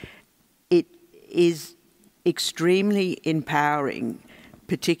crochet, it is extremely empowering,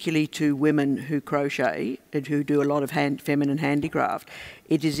 particularly to women who crochet and who do a lot of feminine handicraft.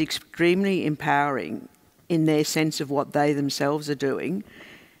 It is extremely empowering in their sense of what they themselves are doing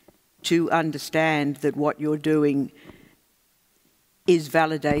to understand that what you're doing is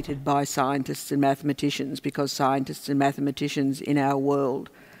validated by scientists and mathematicians, because scientists and mathematicians in our world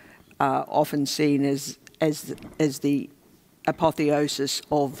are often seen as the apotheosis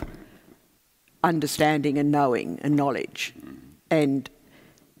of understanding and knowing and knowledge. And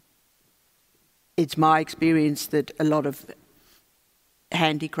it's my experience that a lot of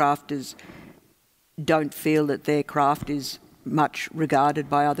handicrafters don't feel that their craft is much regarded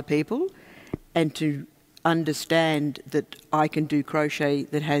by other people, and to understand that I can do crochet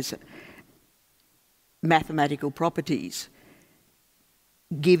that has mathematical properties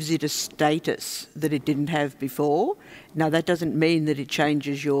gives it a status that it didn't have before. Now, that doesn't mean that it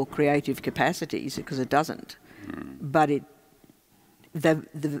changes your creative capacities, because it doesn't. But the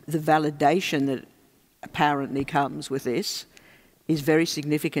validation that apparently comes with this is very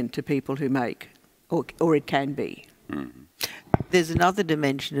significant to people who make, or it can be. There's another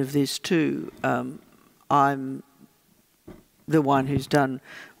dimension of this too. I'm the one who's done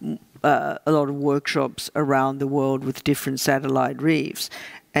a lot of workshops around the world with different satellite reefs.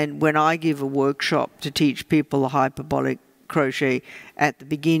 And when I give a workshop to teach people hyperbolic crochet at the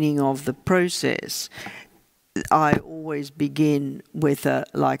beginning of the process, I always begin with a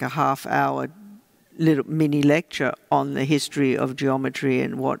half-hour little mini lecture on the history of geometry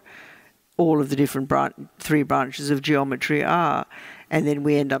and what all of the different three branches of geometry are. And then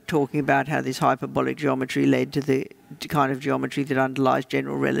we end up talking about how this hyperbolic geometry led to the kind of geometry that underlies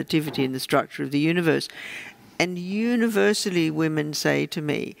general relativity in the structure of the universe. And universally, women say to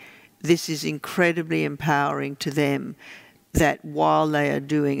me, this is incredibly empowering to them, that while they are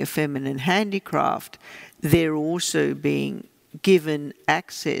doing a feminine handicraft, they're also being given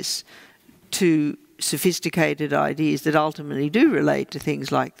access to sophisticated ideas that ultimately do relate to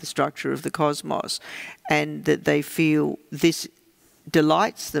things like the structure of the cosmos, and that they feel this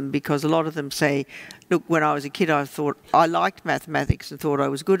delights them, because a lot of them say, look, when I was a kid I thought I liked mathematics and thought I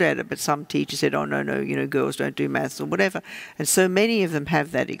was good at it, but some teacher said, oh no, you know, girls don't do maths or whatever. And so many of them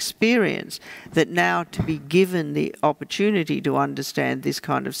have that experience, that now to be given the opportunity to understand this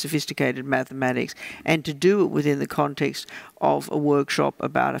kind of sophisticated mathematics and to do it within the context of a workshop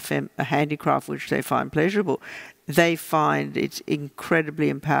about a handicraft which they find pleasurable, they find it's incredibly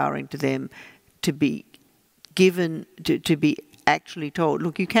empowering to them to be given, to be actually told,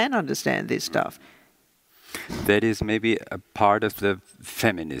 look, you can understand this stuff. That is maybe a part of the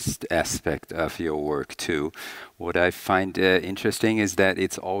feminist aspect of your work too. What I find interesting is that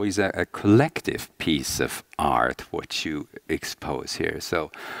it's always a collective piece of art what you expose here.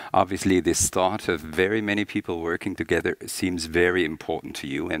 So obviously this thought of very many people working together seems very important to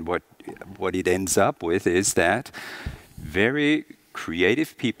you, and what it ends up with is that very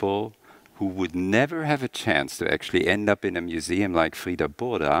creative people who would never have a chance to actually end up in a museum like Frida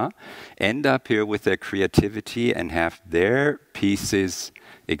Burda, end up here with their creativity and have their pieces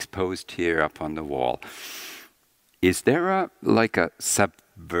exposed here up on the wall. Is there a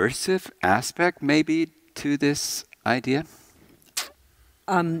subversive aspect maybe to this idea?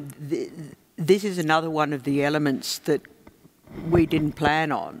 This is another one of the elements that we didn't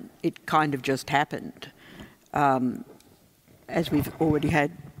plan on. It kind of just happened. As we've already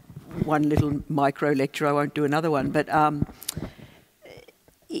had one little micro lecture, I won't do another one, but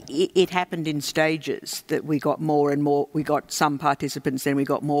it happened in stages, that we got more and more. We got some participants, then we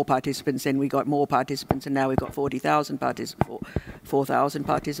got more participants, then we got more participants, and now we've got 4,000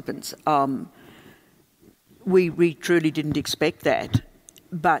 participants. We truly didn't expect that,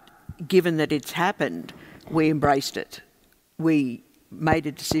 but given that it's happened, we embraced it. We made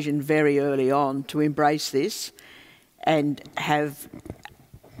a decision very early on to embrace this and have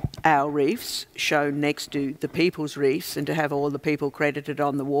our reefs shown next to the people's reefs, and to have all the people credited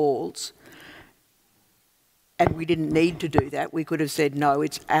on the walls. And we didn't need to do that. We could have said, no,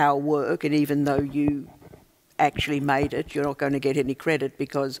 it's our work, and even though you actually made it, you're not going to get any credit,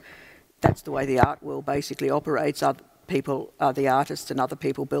 because that's the way the art world basically operates. Other people are the artists and other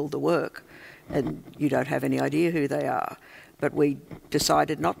people build the work, and you don't have any idea who they are. But we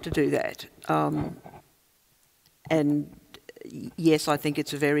decided not to do that. And yes, I think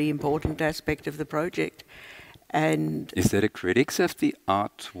it's a very important aspect of the project. And is that a critique of the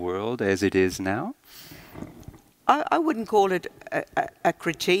art world as it is now? I wouldn't call it a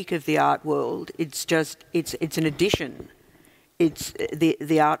critique of the art world. It's just, it's an addition. It's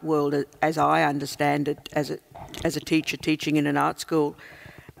the art world, as I understand it, as a teacher teaching in an art school,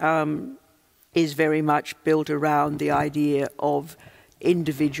 is very much built around the idea of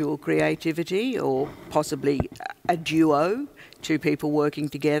individual creativity, or possibly a duo, two people working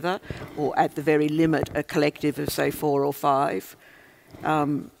together, or at the very limit a collective of say 4 or 5.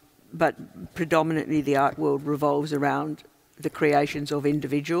 But predominantly the art world revolves around the creations of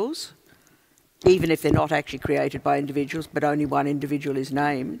individuals, even if they're not actually created by individuals, but only one individual is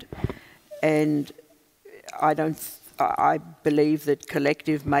named. And I believe that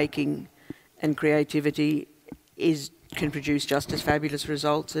collective making and creativity can produce just as fabulous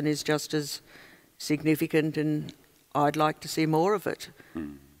results and is just as significant, and I'd like to see more of it.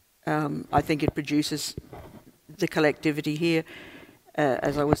 I think it produces the collectivity here.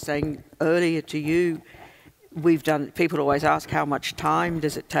 As I was saying earlier to you, people always ask how much time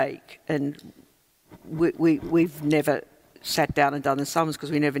does it take, and we've never sat down and done the sums because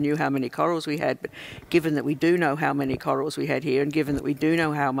we never knew how many corals we had. But given that we do know how many corals we had here, and given that we do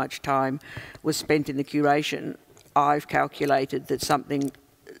know how much time was spent in the curation, I've calculated that something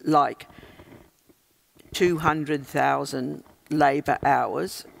like 200,000 labour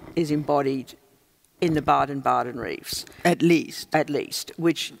hours is embodied in the Baden-Baden reefs. At least. At least,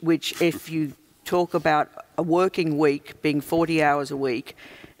 which if you talk about a working week being 40 hours a week,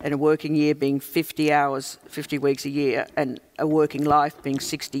 and a working year being 50 hours, 50 weeks a year, and a working life being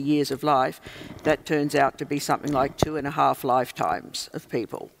 60 years of life, that turns out to be something like 2.5 lifetimes of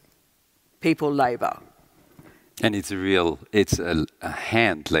people labour. And it's a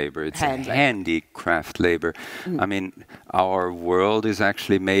hand labor, it's a handicraft labor. I mean, our world is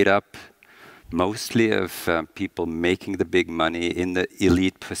actually made up mostly of people making the big money in the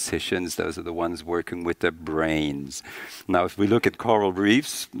elite positions. Those are the ones working with their brains. Now, if we look at coral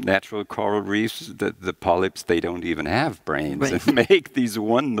reefs, natural coral reefs, the polyps, they don't even have brains and make these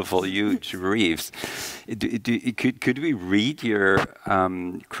wonderful, huge reefs. Could we read your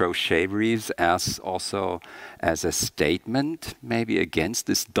crochet reefs as also as a statement, maybe against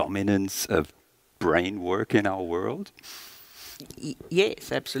this dominance of brain work in our world?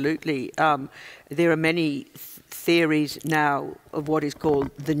 Yes, absolutely. There are many theories now of what is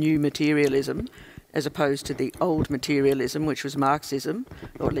called the new materialism, as opposed to the old materialism, which was Marxism,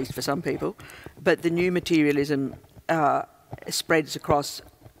 or at least for some people. But the new materialism spreads across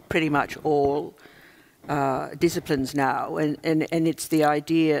pretty much all disciplines now, and it's the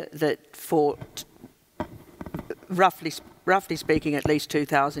idea that for roughly speaking, at least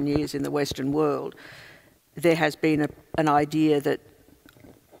 2,000 years in the Western world, there has been an idea that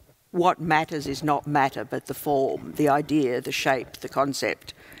what matters is not matter, but the form, the idea, the shape, the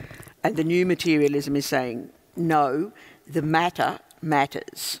concept. And the new materialism is saying, no, the matter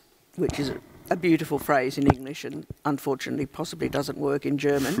matters, which is a beautiful phrase in English and unfortunately possibly doesn't work in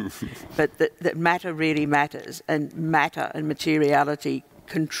German, but that matter really matters, and matter and materiality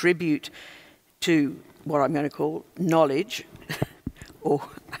contribute to what I'm going to call knowledge, or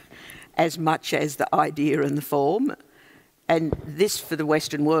as much as the idea and the form. And this, for the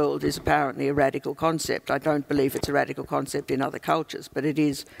Western world, is apparently a radical concept. I don't believe it's a radical concept in other cultures, but it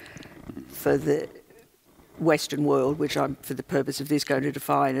is for the Western world, which I'm, for the purpose of this, going to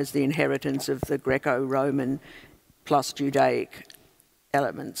define as the inheritance of the Greco-Roman plus Judaic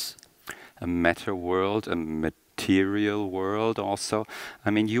elements. A meta world, a material world also. I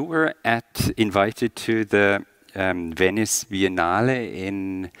mean, you were invited to the Venice Biennale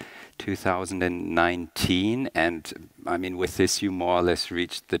in 2019, and I mean, with this you more or less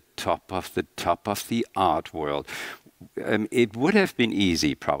reached the top of the art world. It would have been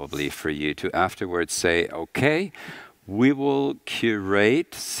easy probably for you to afterwards say, okay, we will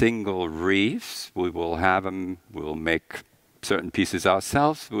curate single reefs, we will have them, we'll make certain pieces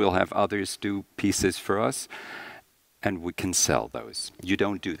ourselves, we'll have others do pieces for us, and we can sell those. You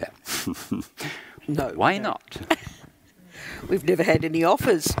don't do that. No. Why not? We've never had any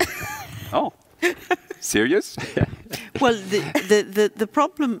offers. Oh, serious? Well, the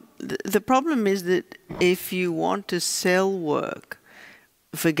problem is that if you want to sell work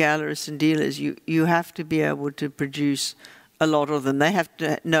for gallerists and dealers, you have to be able to produce a lot of them. They have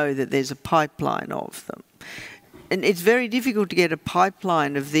to know that there's a pipeline of them. And it's very difficult to get a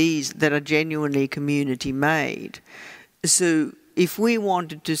pipeline of these that are genuinely community made. So if we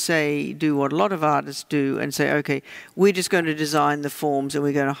wanted to say, do what a lot of artists do and say, okay, we're just going to design the forms and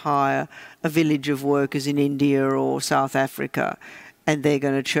we're going to hire a village of workers in India or South Africa and they're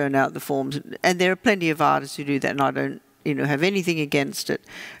going to churn out the forms. And there are plenty of artists who do that, and I don't have anything against it.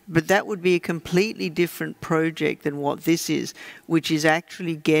 But that would be a completely different project than what this is, which is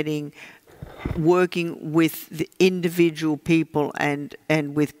actually working with the individual people and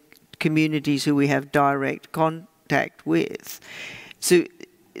with communities who we have direct contact with. So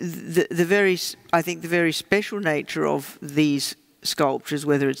I think the very special nature of these sculptures,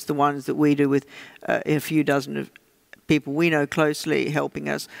 whether it's the ones that we do with a few dozen of people we know closely helping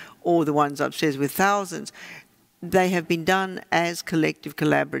us, or the ones upstairs with thousands, they have been done as collective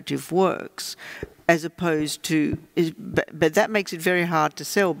collaborative works, as opposed to, but that makes it very hard to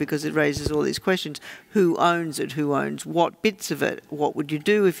sell because it raises all these questions. Who owns it? Who owns what bits of it? What would you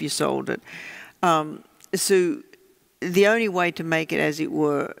do if you sold it? So the only way to make it, as it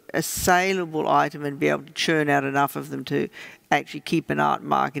were, a saleable item and be able to churn out enough of them to actually keep an art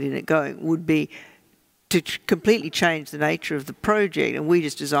market in it going would be completely change the nature of the project, and we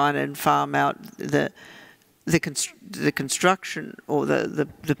just design and farm out the construction or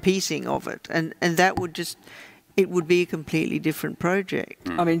the piecing of it, and that would just, it would be a completely different project.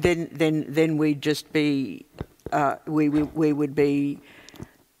 I mean, then we'd just be we would be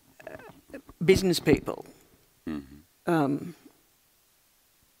business people,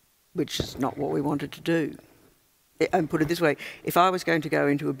 which is not what we wanted to do. And put it this way, if I was going to go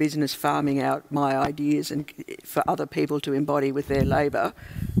into a business farming out my ideas and for other people to embody with their labour,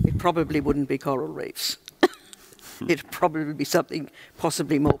 it probably wouldn't be coral reefs. It'd probably be something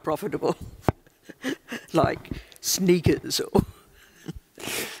possibly more profitable, like sneakers or...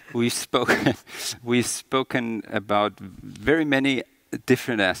 We've spoken about very many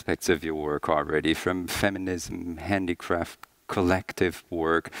different aspects of your work already, from feminism, handicraft, collective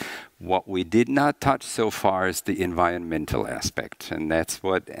work. What we did not touch so far is the environmental aspect, and that's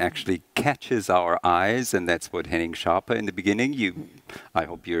what actually catches our eyes, and that's what Henning Schaper in the beginning, I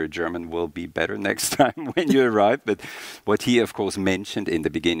hope your German will be better next time when you arrive, but what he of course mentioned in the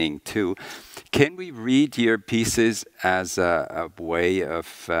beginning too. Can we read your pieces as a way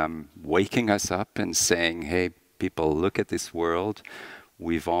of waking us up and saying, hey people, look at this world,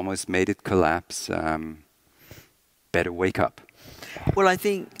 we've almost made it collapse, better wake up? Well, I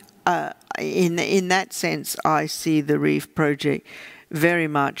think in that sense, I see the Reef Project very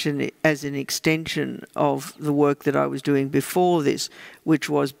much as an extension of the work that I was doing before this, which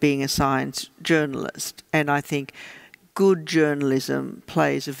was being a science journalist. And I think good journalism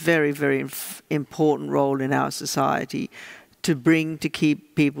plays a very, very important role in our society to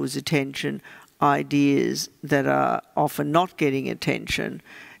keep people's attention ideas that are often not getting attention,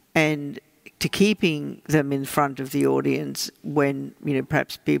 and to keeping them in front of the audience when,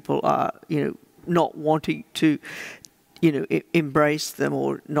 perhaps people are, not wanting to, embrace them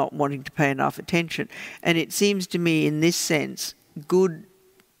or not wanting to pay enough attention. And it seems to me, in this sense, good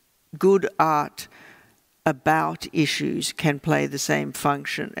art about issues can play the same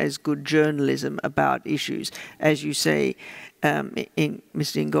function as good journalism about issues. As you say,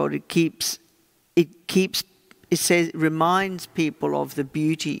 Mr. Ingold, it reminds people of the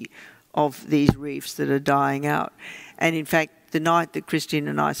beauty of these reefs that are dying out. And in fact, the night that Christine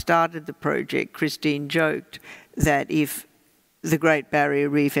and I started the project, Christine joked that if the Great Barrier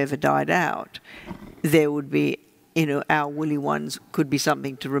Reef ever died out, there would be, our woolly ones could be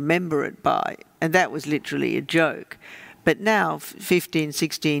something to remember it by. And that was literally a joke. But now, 15,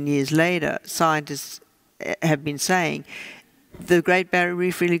 16 years later, scientists have been saying the Great Barrier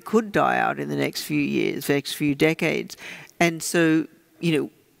Reef really could die out in the next few years, next few decades. And so,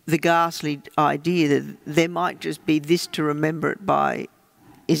 the ghastly idea that there might just be this to remember it by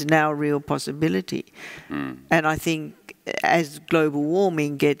is now a real possibility. And I think as global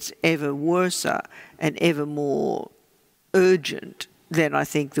warming gets ever worse and ever more urgent, then I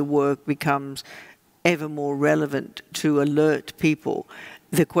think the work becomes ever more relevant to alert people.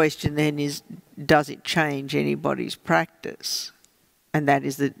 The question then is, does it change anybody's practice? And that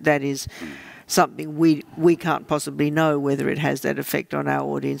is something we can't possibly know whether it has that effect on our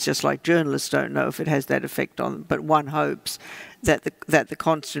audience, just like journalists don't know if it has that effect on them. But one hopes that the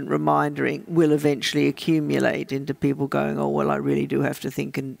constant reminding will eventually accumulate into people going, oh, well, I really do have to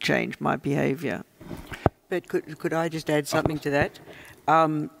think and change my behaviour. But could I just add something to that?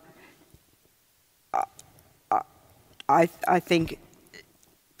 I think,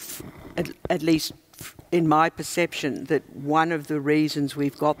 at least in my perception, that one of the reasons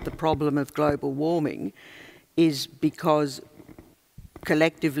we've got the problem of global warming is because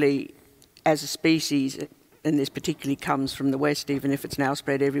collectively, as a species, and this particularly comes from the West, even if it's now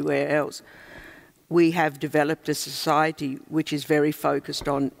spread everywhere else, we have developed a society which is very focused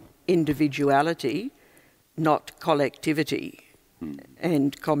on individuality, not collectivity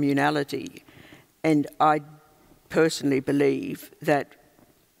and communality. And I personally believe that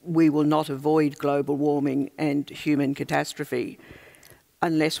we will not avoid global warming and human catastrophe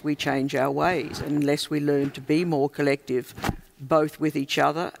unless we change our ways, unless we learn to be more collective, both with each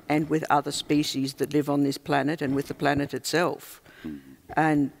other and with other species that live on this planet and with the planet itself.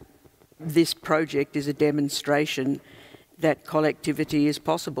 And this project is a demonstration that collectivity is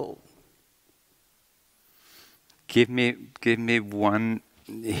possible. Give me one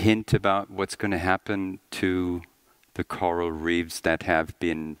hint about what's going to happen to the coral reefs that have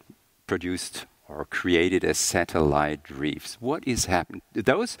been produced or created as satellite reefs. What is happening?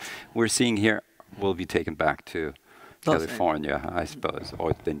 Those we're seeing here will be taken back to California, I suppose,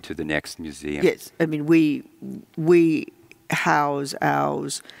 or then to the next museum. Yes, I mean, we house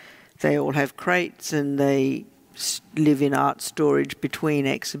ours. They all have crates and they live in art storage between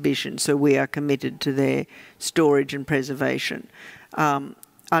exhibitions, so we are committed to their storage and preservation.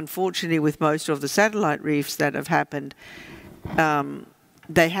 Unfortunately, with most of the satellite reefs that have happened,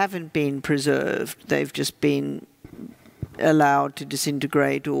 they haven't been preserved. They've just been allowed to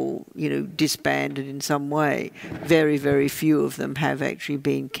disintegrate or, disbanded in some way. Very, very few of them have actually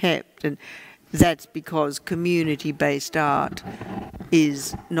been kept. And that's because community-based art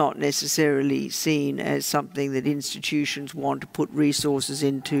is not necessarily seen as something that institutions want to put resources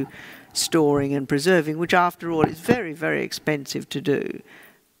into storing and preserving, which after all is very, very expensive to do.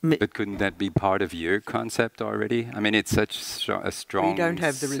 But couldn't that be part of your concept already? I mean, it's such a strong We don't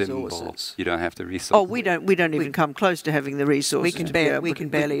have the symbol. resources. You don't have the resources. Oh, we don't even come close to having the resources. We can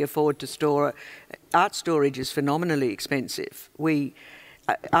barely afford to store. Art storage is phenomenally expensive.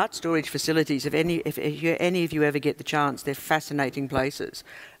 Art storage facilities, if any of you ever get the chance, they're fascinating places,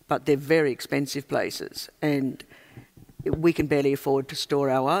 but they're very expensive places, and we can barely afford to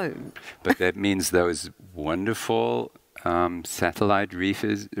store our own. But that means those wonderful satellite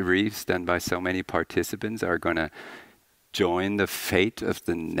reefs done by so many participants are going to join the fate of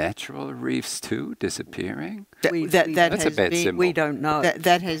the natural reefs too, disappearing? That's a bad symbol. We don't know.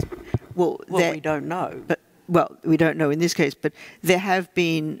 We don't know. But we don't know in this case, but there have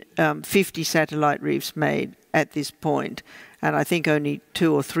been 50 satellite reefs made at this point, and I think only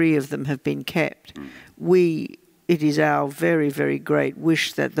 2 or 3 of them have been kept. It is our very, very great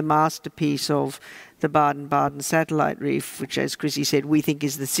wish that the masterpiece of the Baden-Baden satellite reef, which, as Chrissy said, we think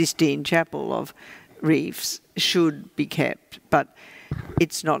is the Sistine Chapel of reefs, should be kept. But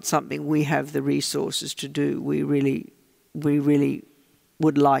it's not something we have the resources to do. We really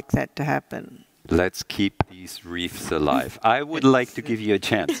would like that to happen. Let's keep these reefs alive. I would like to give you a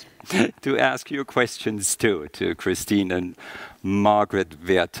chance to ask your questions too, to Christine and Margaret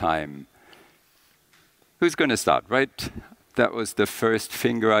Wertheim. Who's going to start, right? That was the first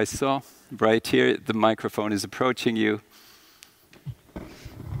finger I saw. Right here, the microphone is approaching you.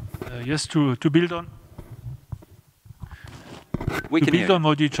 Yes, to build on. On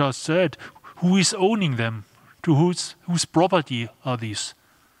what you just said, who is owning them? To whose property are these?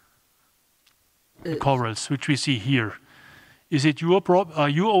 The corals, which we see here. Is it are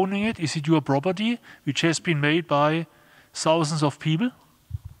you owning it? Is it your property, which has been made by thousands of people?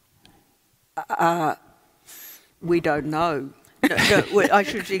 We don't know. No, I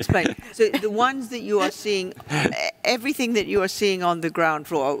should explain. So the ones that you are seeing, everything that you are seeing on the ground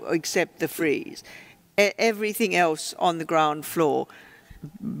floor, except the frieze, everything else on the ground floor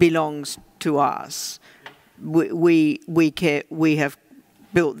belongs to us. We care. We have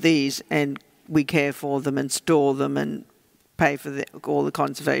built these, and we care for them and store them and pay for all the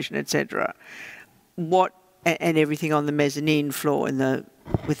conservation, etc. And everything on the mezzanine floor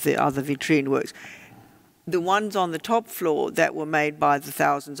with the other vitrine works. The ones on the top floor that were made by the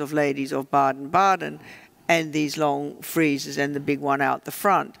thousands of ladies of Baden-Baden, and these long friezes and the big one out the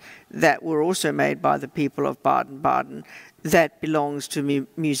front that were also made by the people of Baden-Baden, that belongs to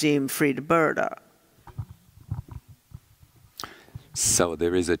Museum Frieda Börder. So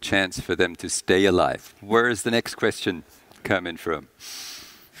there is a chance for them to stay alive. Where is the next question coming from?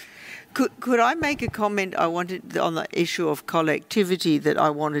 Could I make a comment? I wanted on the issue of collectivity that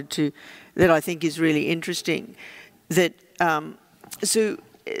I think is really interesting. That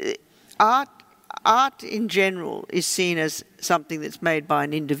art in general is seen as something that's made by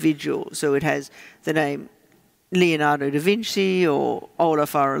an individual. So it has the name Leonardo da Vinci or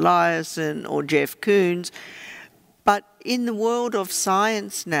Olaf R. Eliasson or Jeff Koons. But in the world of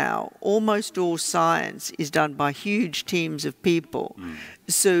science now, almost all science is done by huge teams of people.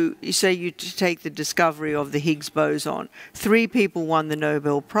 So you say you take the discovery of the Higgs boson. 3 people won the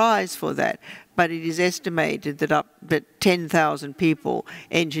Nobel Prize for that, but it is estimated that 10,000 people,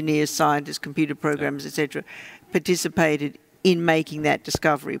 engineers, scientists, computer programmers, etc., participated in making that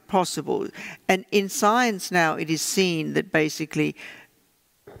discovery possible. And in science now, it is seen that basically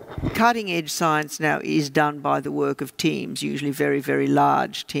cutting-edge science now is done by the work of teams, usually very, very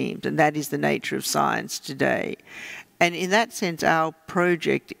large teams, and that is the nature of science today. And in that sense, our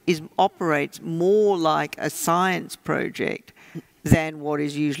project operates more like a science project than what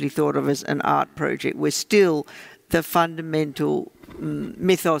is usually thought of as an art project. We're still the fundamental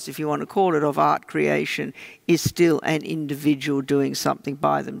mythos, if you want to call it, of art creation is still an individual doing something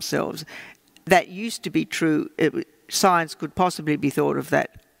by themselves. That used to be true. Science could possibly be thought of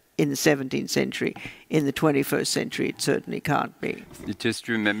that in the 17th century. In the 21st century, it certainly can't be. Just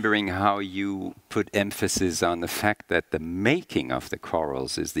remembering how you put emphasis on the fact that the making of the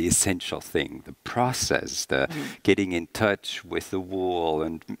corals is the essential thing, the process, the getting in touch with the wool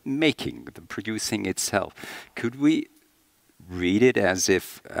and making, the producing itself. Could we read it as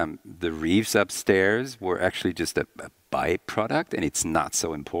if the reefs upstairs were actually just a byproduct and it's not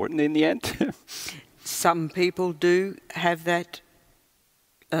so important in the end? Some people do have that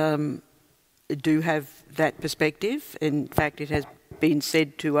perspective. In fact, it has been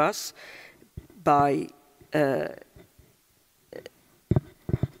said to us by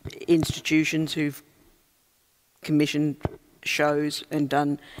institutions who've commissioned shows and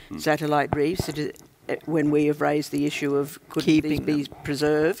done satellite reefs. When we have raised the issue of could these be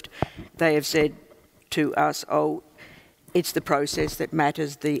preserved, they have said to us, "Oh, it's the process that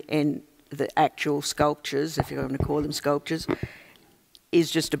matters. The actual sculptures, if you're going to call them sculptures,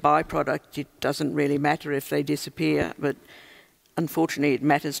 is just a byproduct. It doesn't really matter if they disappear." But unfortunately, it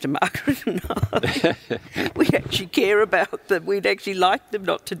matters to Margaret and I. We actually care about them. We'd actually like them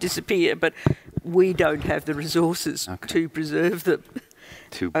not to disappear, but we don't have the resources to preserve them.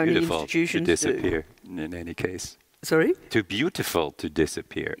 Too Only beautiful to institutions disappear, in any case. Sorry? Too beautiful to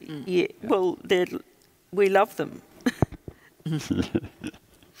disappear. Yeah, well, we love them.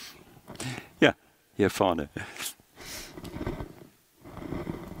 Ja, hier vorne.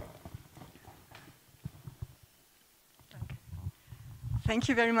 Thank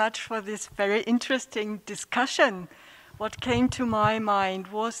you very much for this very interesting discussion. What came to my mind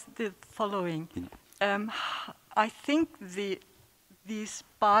was the following. I think these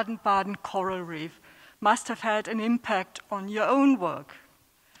Baden-Baden coral reef must have had an impact on your own work.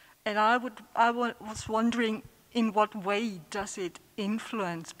 And I was wondering, in what way does it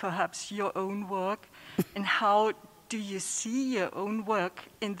influence perhaps your own work, and how do you see your own work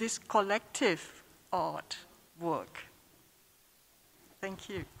in this collective art work? Thank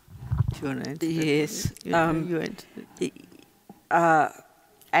you. Do you want to answer? Yes. You answer.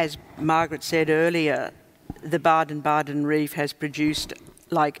 As Margaret said earlier, the Baden-Baden reef has produced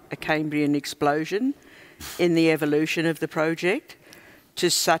like a Cambrian explosion in the evolution of the project,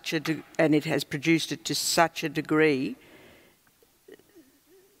 and it has produced it to such a degree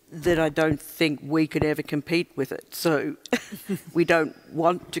that I don't think we could ever compete with it. So we don't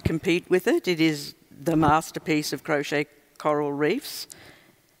want to compete with it. It is the masterpiece of crochet coral reefs,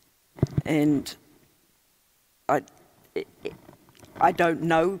 and I don't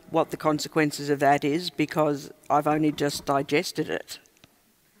know what the consequences of that is, because I've only just digested it.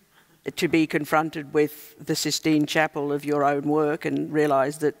 To be confronted with the Sistine Chapel of your own work and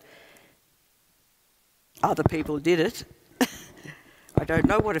realise that other people did it, I don't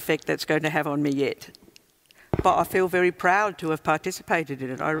know what effect that's going to have on me yet. But I feel very proud to have participated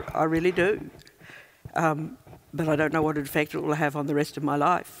in it. I really do. But I don't know what effect it will have on the rest of my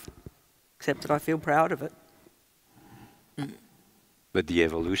life, except that I feel proud of it. But the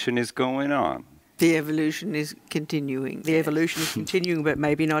evolution is going on. The evolution is continuing. The evolution is continuing, but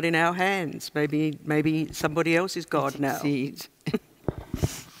maybe not in our hands. Maybe somebody else is God now.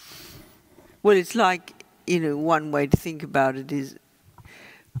 Well, it's like, one way to think about it is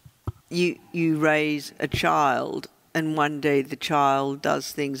you raise a child, and one day the child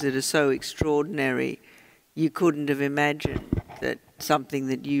does things that are so extraordinary you couldn't have imagined that something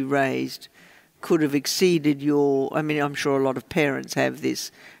that you raised could have exceeded your... I mean, I'm sure a lot of parents have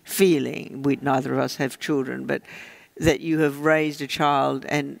this feeling, neither of us have children, but that you have raised a child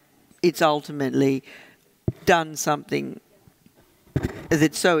and it's ultimately done something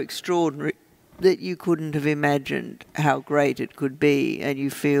that's so extraordinary that you couldn't have imagined how great it could be, and you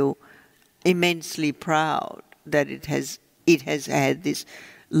feel immensely proud that it has had this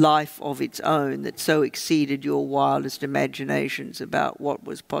life of its own that so exceeded your wildest imaginations about what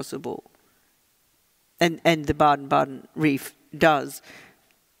was possible. And the Baden-Baden reef does.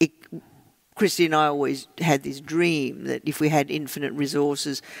 Christy and I always had this dream that if we had infinite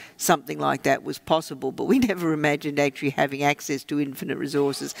resources, something like that was possible, but we never imagined actually having access to infinite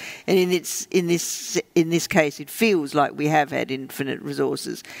resources. And in this case, it feels like we have had infinite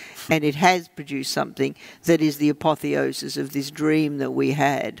resources, and it has produced something that is the apotheosis of this dream that we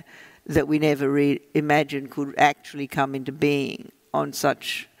had, that we never imagined could actually come into being on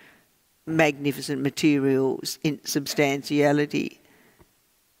such magnificent material substantiality.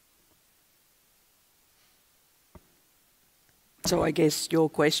 So I guess your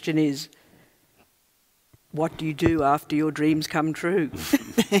question is, what do you do after your dreams come true?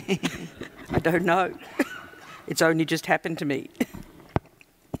 I don't know. It's only just happened to me.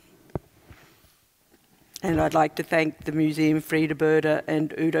 And I'd like to thank the Museum Frieda Börder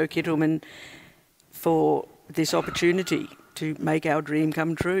and Udo Kittelmann for this opportunity to make our dream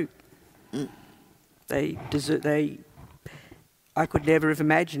come true. I could never have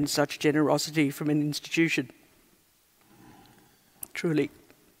imagined such generosity from an institution. Truly.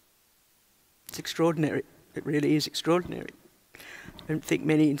 It's extraordinary. It really is extraordinary. I don't think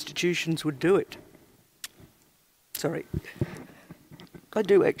many institutions would do it. Sorry. I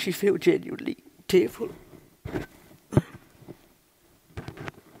do actually feel genuinely tearful.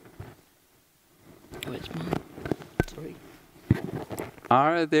 Oh, it's mine. Sorry.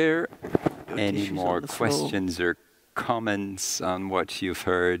 Are there any tissues more on the floor. questions or comments on what you've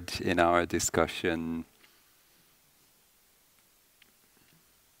heard in our discussion?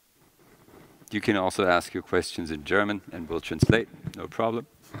 You can also ask your questions in German and we'll translate, no problem.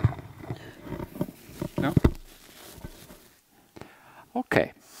 No?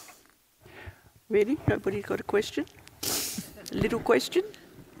 Okay. Really? Nobody's got a question? A little question?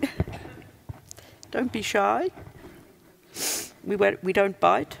 Don't be shy. We don't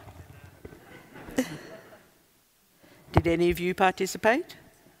bite. Did any of you participate?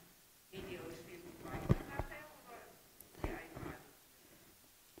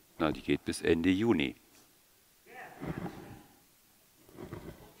 Na, die geht bis Ende Juni.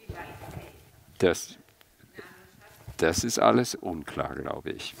 Das ist alles unklar,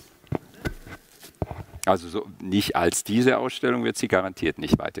 glaube ich. Also so, nicht als diese Ausstellung wird sie garantiert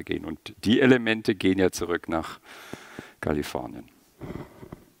nicht weitergehen. Und die Elemente gehen ja zurück nach Kalifornien.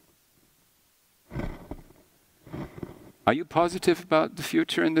 Are you positive about the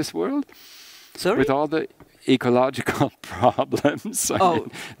future in this world? Sorry? With all the ecological problems. I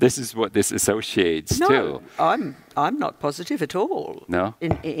mean, this is what this associates No, to. I'm not positive at all. No?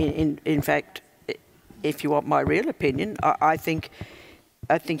 In fact, if you want my real opinion, I think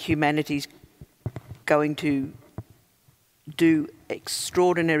humanity's going to do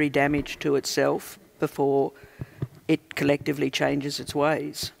extraordinary damage to itself before it collectively changes its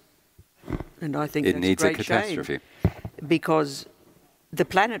ways. And I think It that's needs a a great catastrophe. shame, because the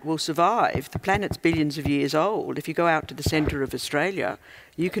planet will survive. The planet's billions of years old. If you go out to the centre of Australia,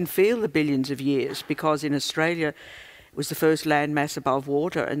 you can feel the billions of years, because in Australia it was the first landmass above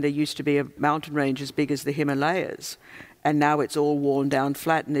water, and there used to be a mountain range as big as the Himalayas. And now it's all worn down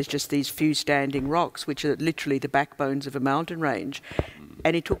flat, and there's just these few standing rocks, which are literally the backbones of a mountain range.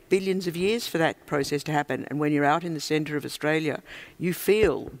 And it took billions of years for that process to happen. And when you're out in the centre of Australia, you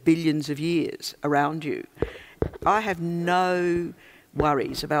feel billions of years around you. I have no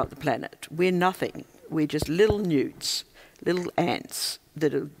worries about the planet. We're nothing. We're just little newts, little ants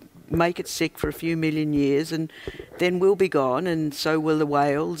that make it sick for a few million years, and then we'll be gone, and so will the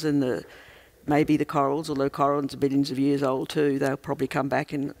whales and maybe the corals, although corals are billions of years old too. They'll probably come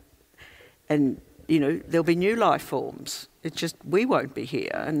back and you know, there'll be new life forms. It's just we won't be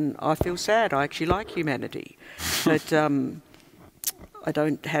here, and I feel sad. I actually like humanity, but I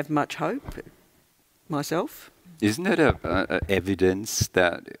don't have much hope myself. Isn't it a evidence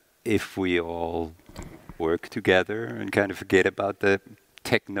that if we all work together and kind of forget about the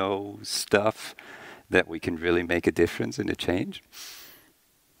techno stuff, that we can really make a difference and a change?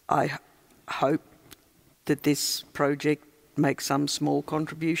 I hope that this project makes some small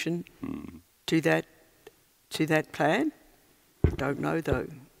contribution to that plan. Don't know though.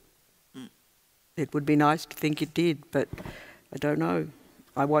 It would be nice to think it did, but I don't know.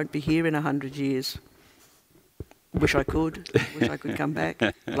 I won't be here in 100 years. Wish I could. Wish I could come back.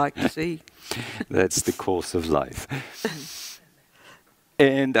 Like to see. That's the course of life.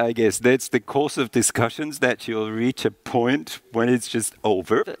 And I guess that's the course of discussions, that you'll reach a point when it's just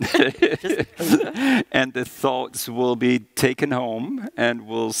over. And the thoughts will be taken home and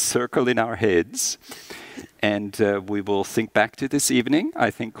will circle in our heads. And we will think back to this evening,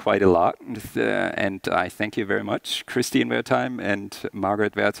 I think, quite a lot. And I thank you very much, Christine Wertheim and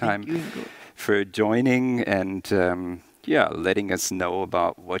Margaret Wertheim, for joining and letting us know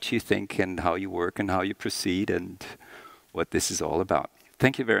about what you think and how you work and how you proceed and what this is all about.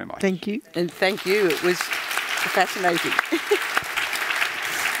 Thank you very much. Thank you. And thank you. It was fascinating.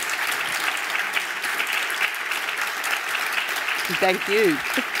 Thank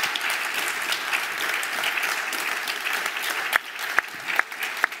you.